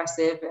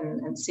progressive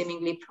and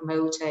seemingly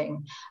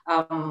promoting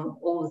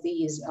all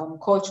these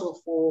cultural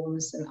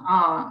forms and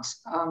art,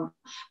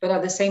 but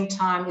at the same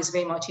time is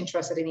very much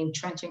interested in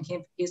entrenching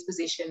his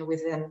position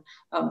within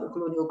the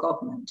colonial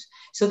government.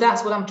 So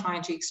that's what I'm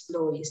trying to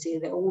explore. You see,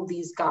 that all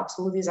these gaps,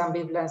 all these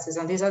ambivalences,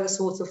 and these are the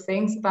sorts of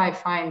things that I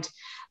find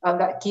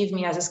that give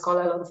me as a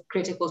scholar a lot of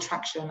critical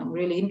traction. I'm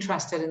really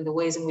interested in the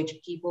ways in which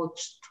people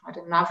try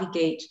to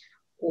navigate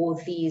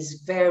all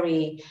these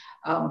very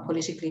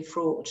politically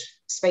fraught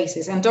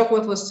spaces. And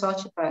Duckworth was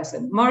such a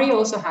person. Murray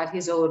also had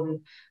his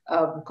own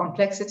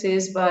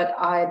complexities, but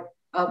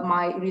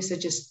my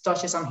research just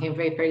touches on him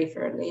very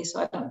peripherally,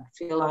 so I don't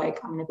feel like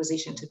I'm in a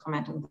position to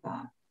comment on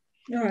that.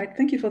 All right,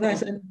 thank you for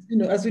that.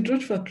 And as we draw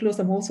to a close,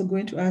 I'm also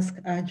going to ask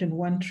Arjune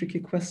one tricky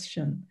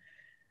question.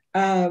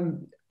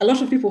 A lot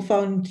of people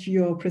found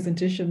your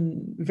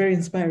presentation very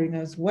inspiring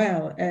as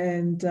well.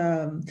 And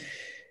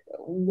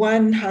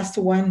one has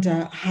to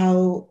wonder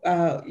how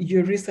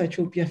your research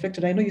will be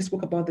affected. I know you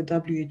spoke about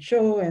the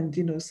WHO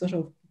and, sort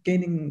of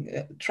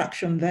gaining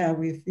traction there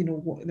with,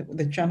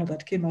 the journal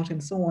that came out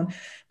and so on.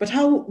 But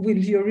how will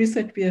your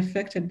research be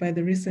affected by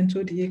the recent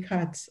ODA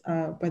cuts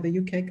by the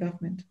UK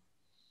government?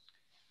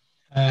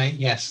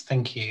 Yes,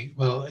 thank you.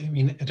 Well, I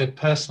mean, at a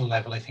personal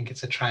level, I think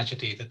it's a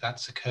tragedy that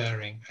that's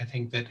occurring. I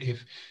think that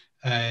if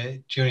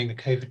during the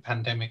COVID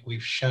pandemic,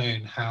 we've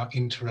shown how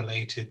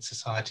interrelated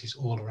societies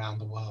all around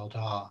the world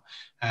are.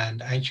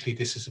 And actually,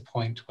 this is a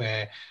point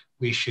where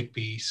we should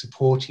be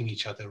supporting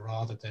each other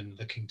rather than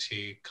looking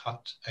to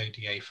cut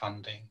ODA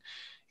funding.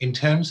 In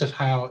terms of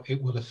how it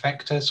will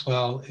affect us,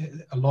 well,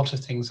 a lot of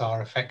things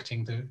are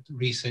affecting the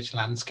research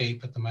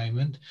landscape at the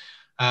moment.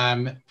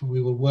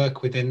 We will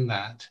work within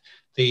that.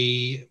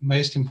 The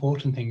most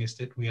important thing is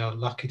that we are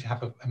lucky to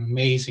have an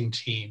amazing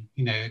team,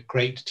 a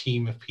great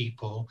team of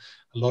people,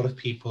 a lot of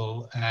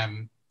people.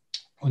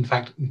 In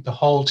fact, the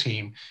whole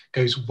team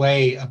goes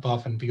way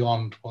above and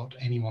beyond what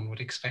anyone would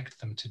expect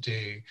them to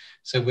do.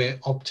 So we're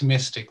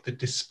optimistic that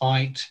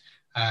despite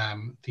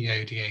the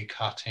ODA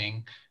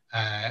cutting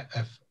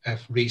of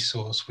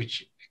resource,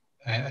 which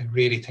I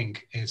really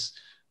think is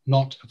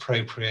not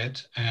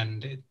appropriate,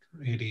 and it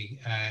really,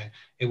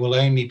 it will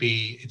only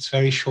be, it's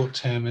very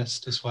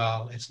short-termist as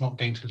well. It's not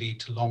going to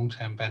lead to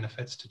long-term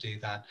benefits to do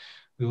that.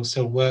 We will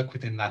still work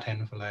within that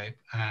envelope,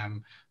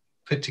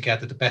 put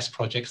together the best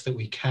projects that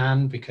we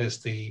can, because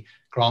the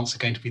grants are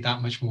going to be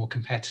that much more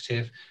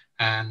competitive,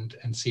 and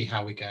see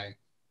how we go.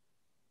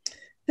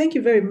 Thank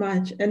you very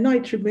much. And now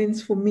it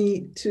remains for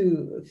me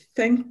to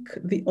thank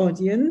the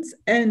audience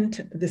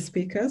and the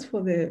speakers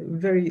for the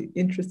very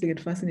interesting and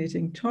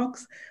fascinating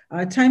talks.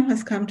 Our time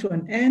has come to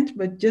an end,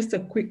 but just a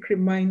quick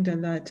reminder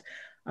that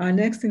our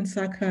next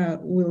insaka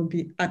will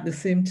be at the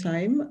same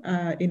time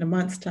in a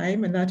month's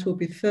time, and that will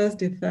be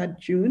Thursday, 3rd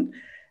June.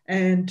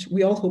 And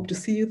we all hope to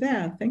see you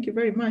there. Thank you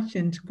very much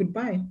and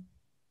goodbye.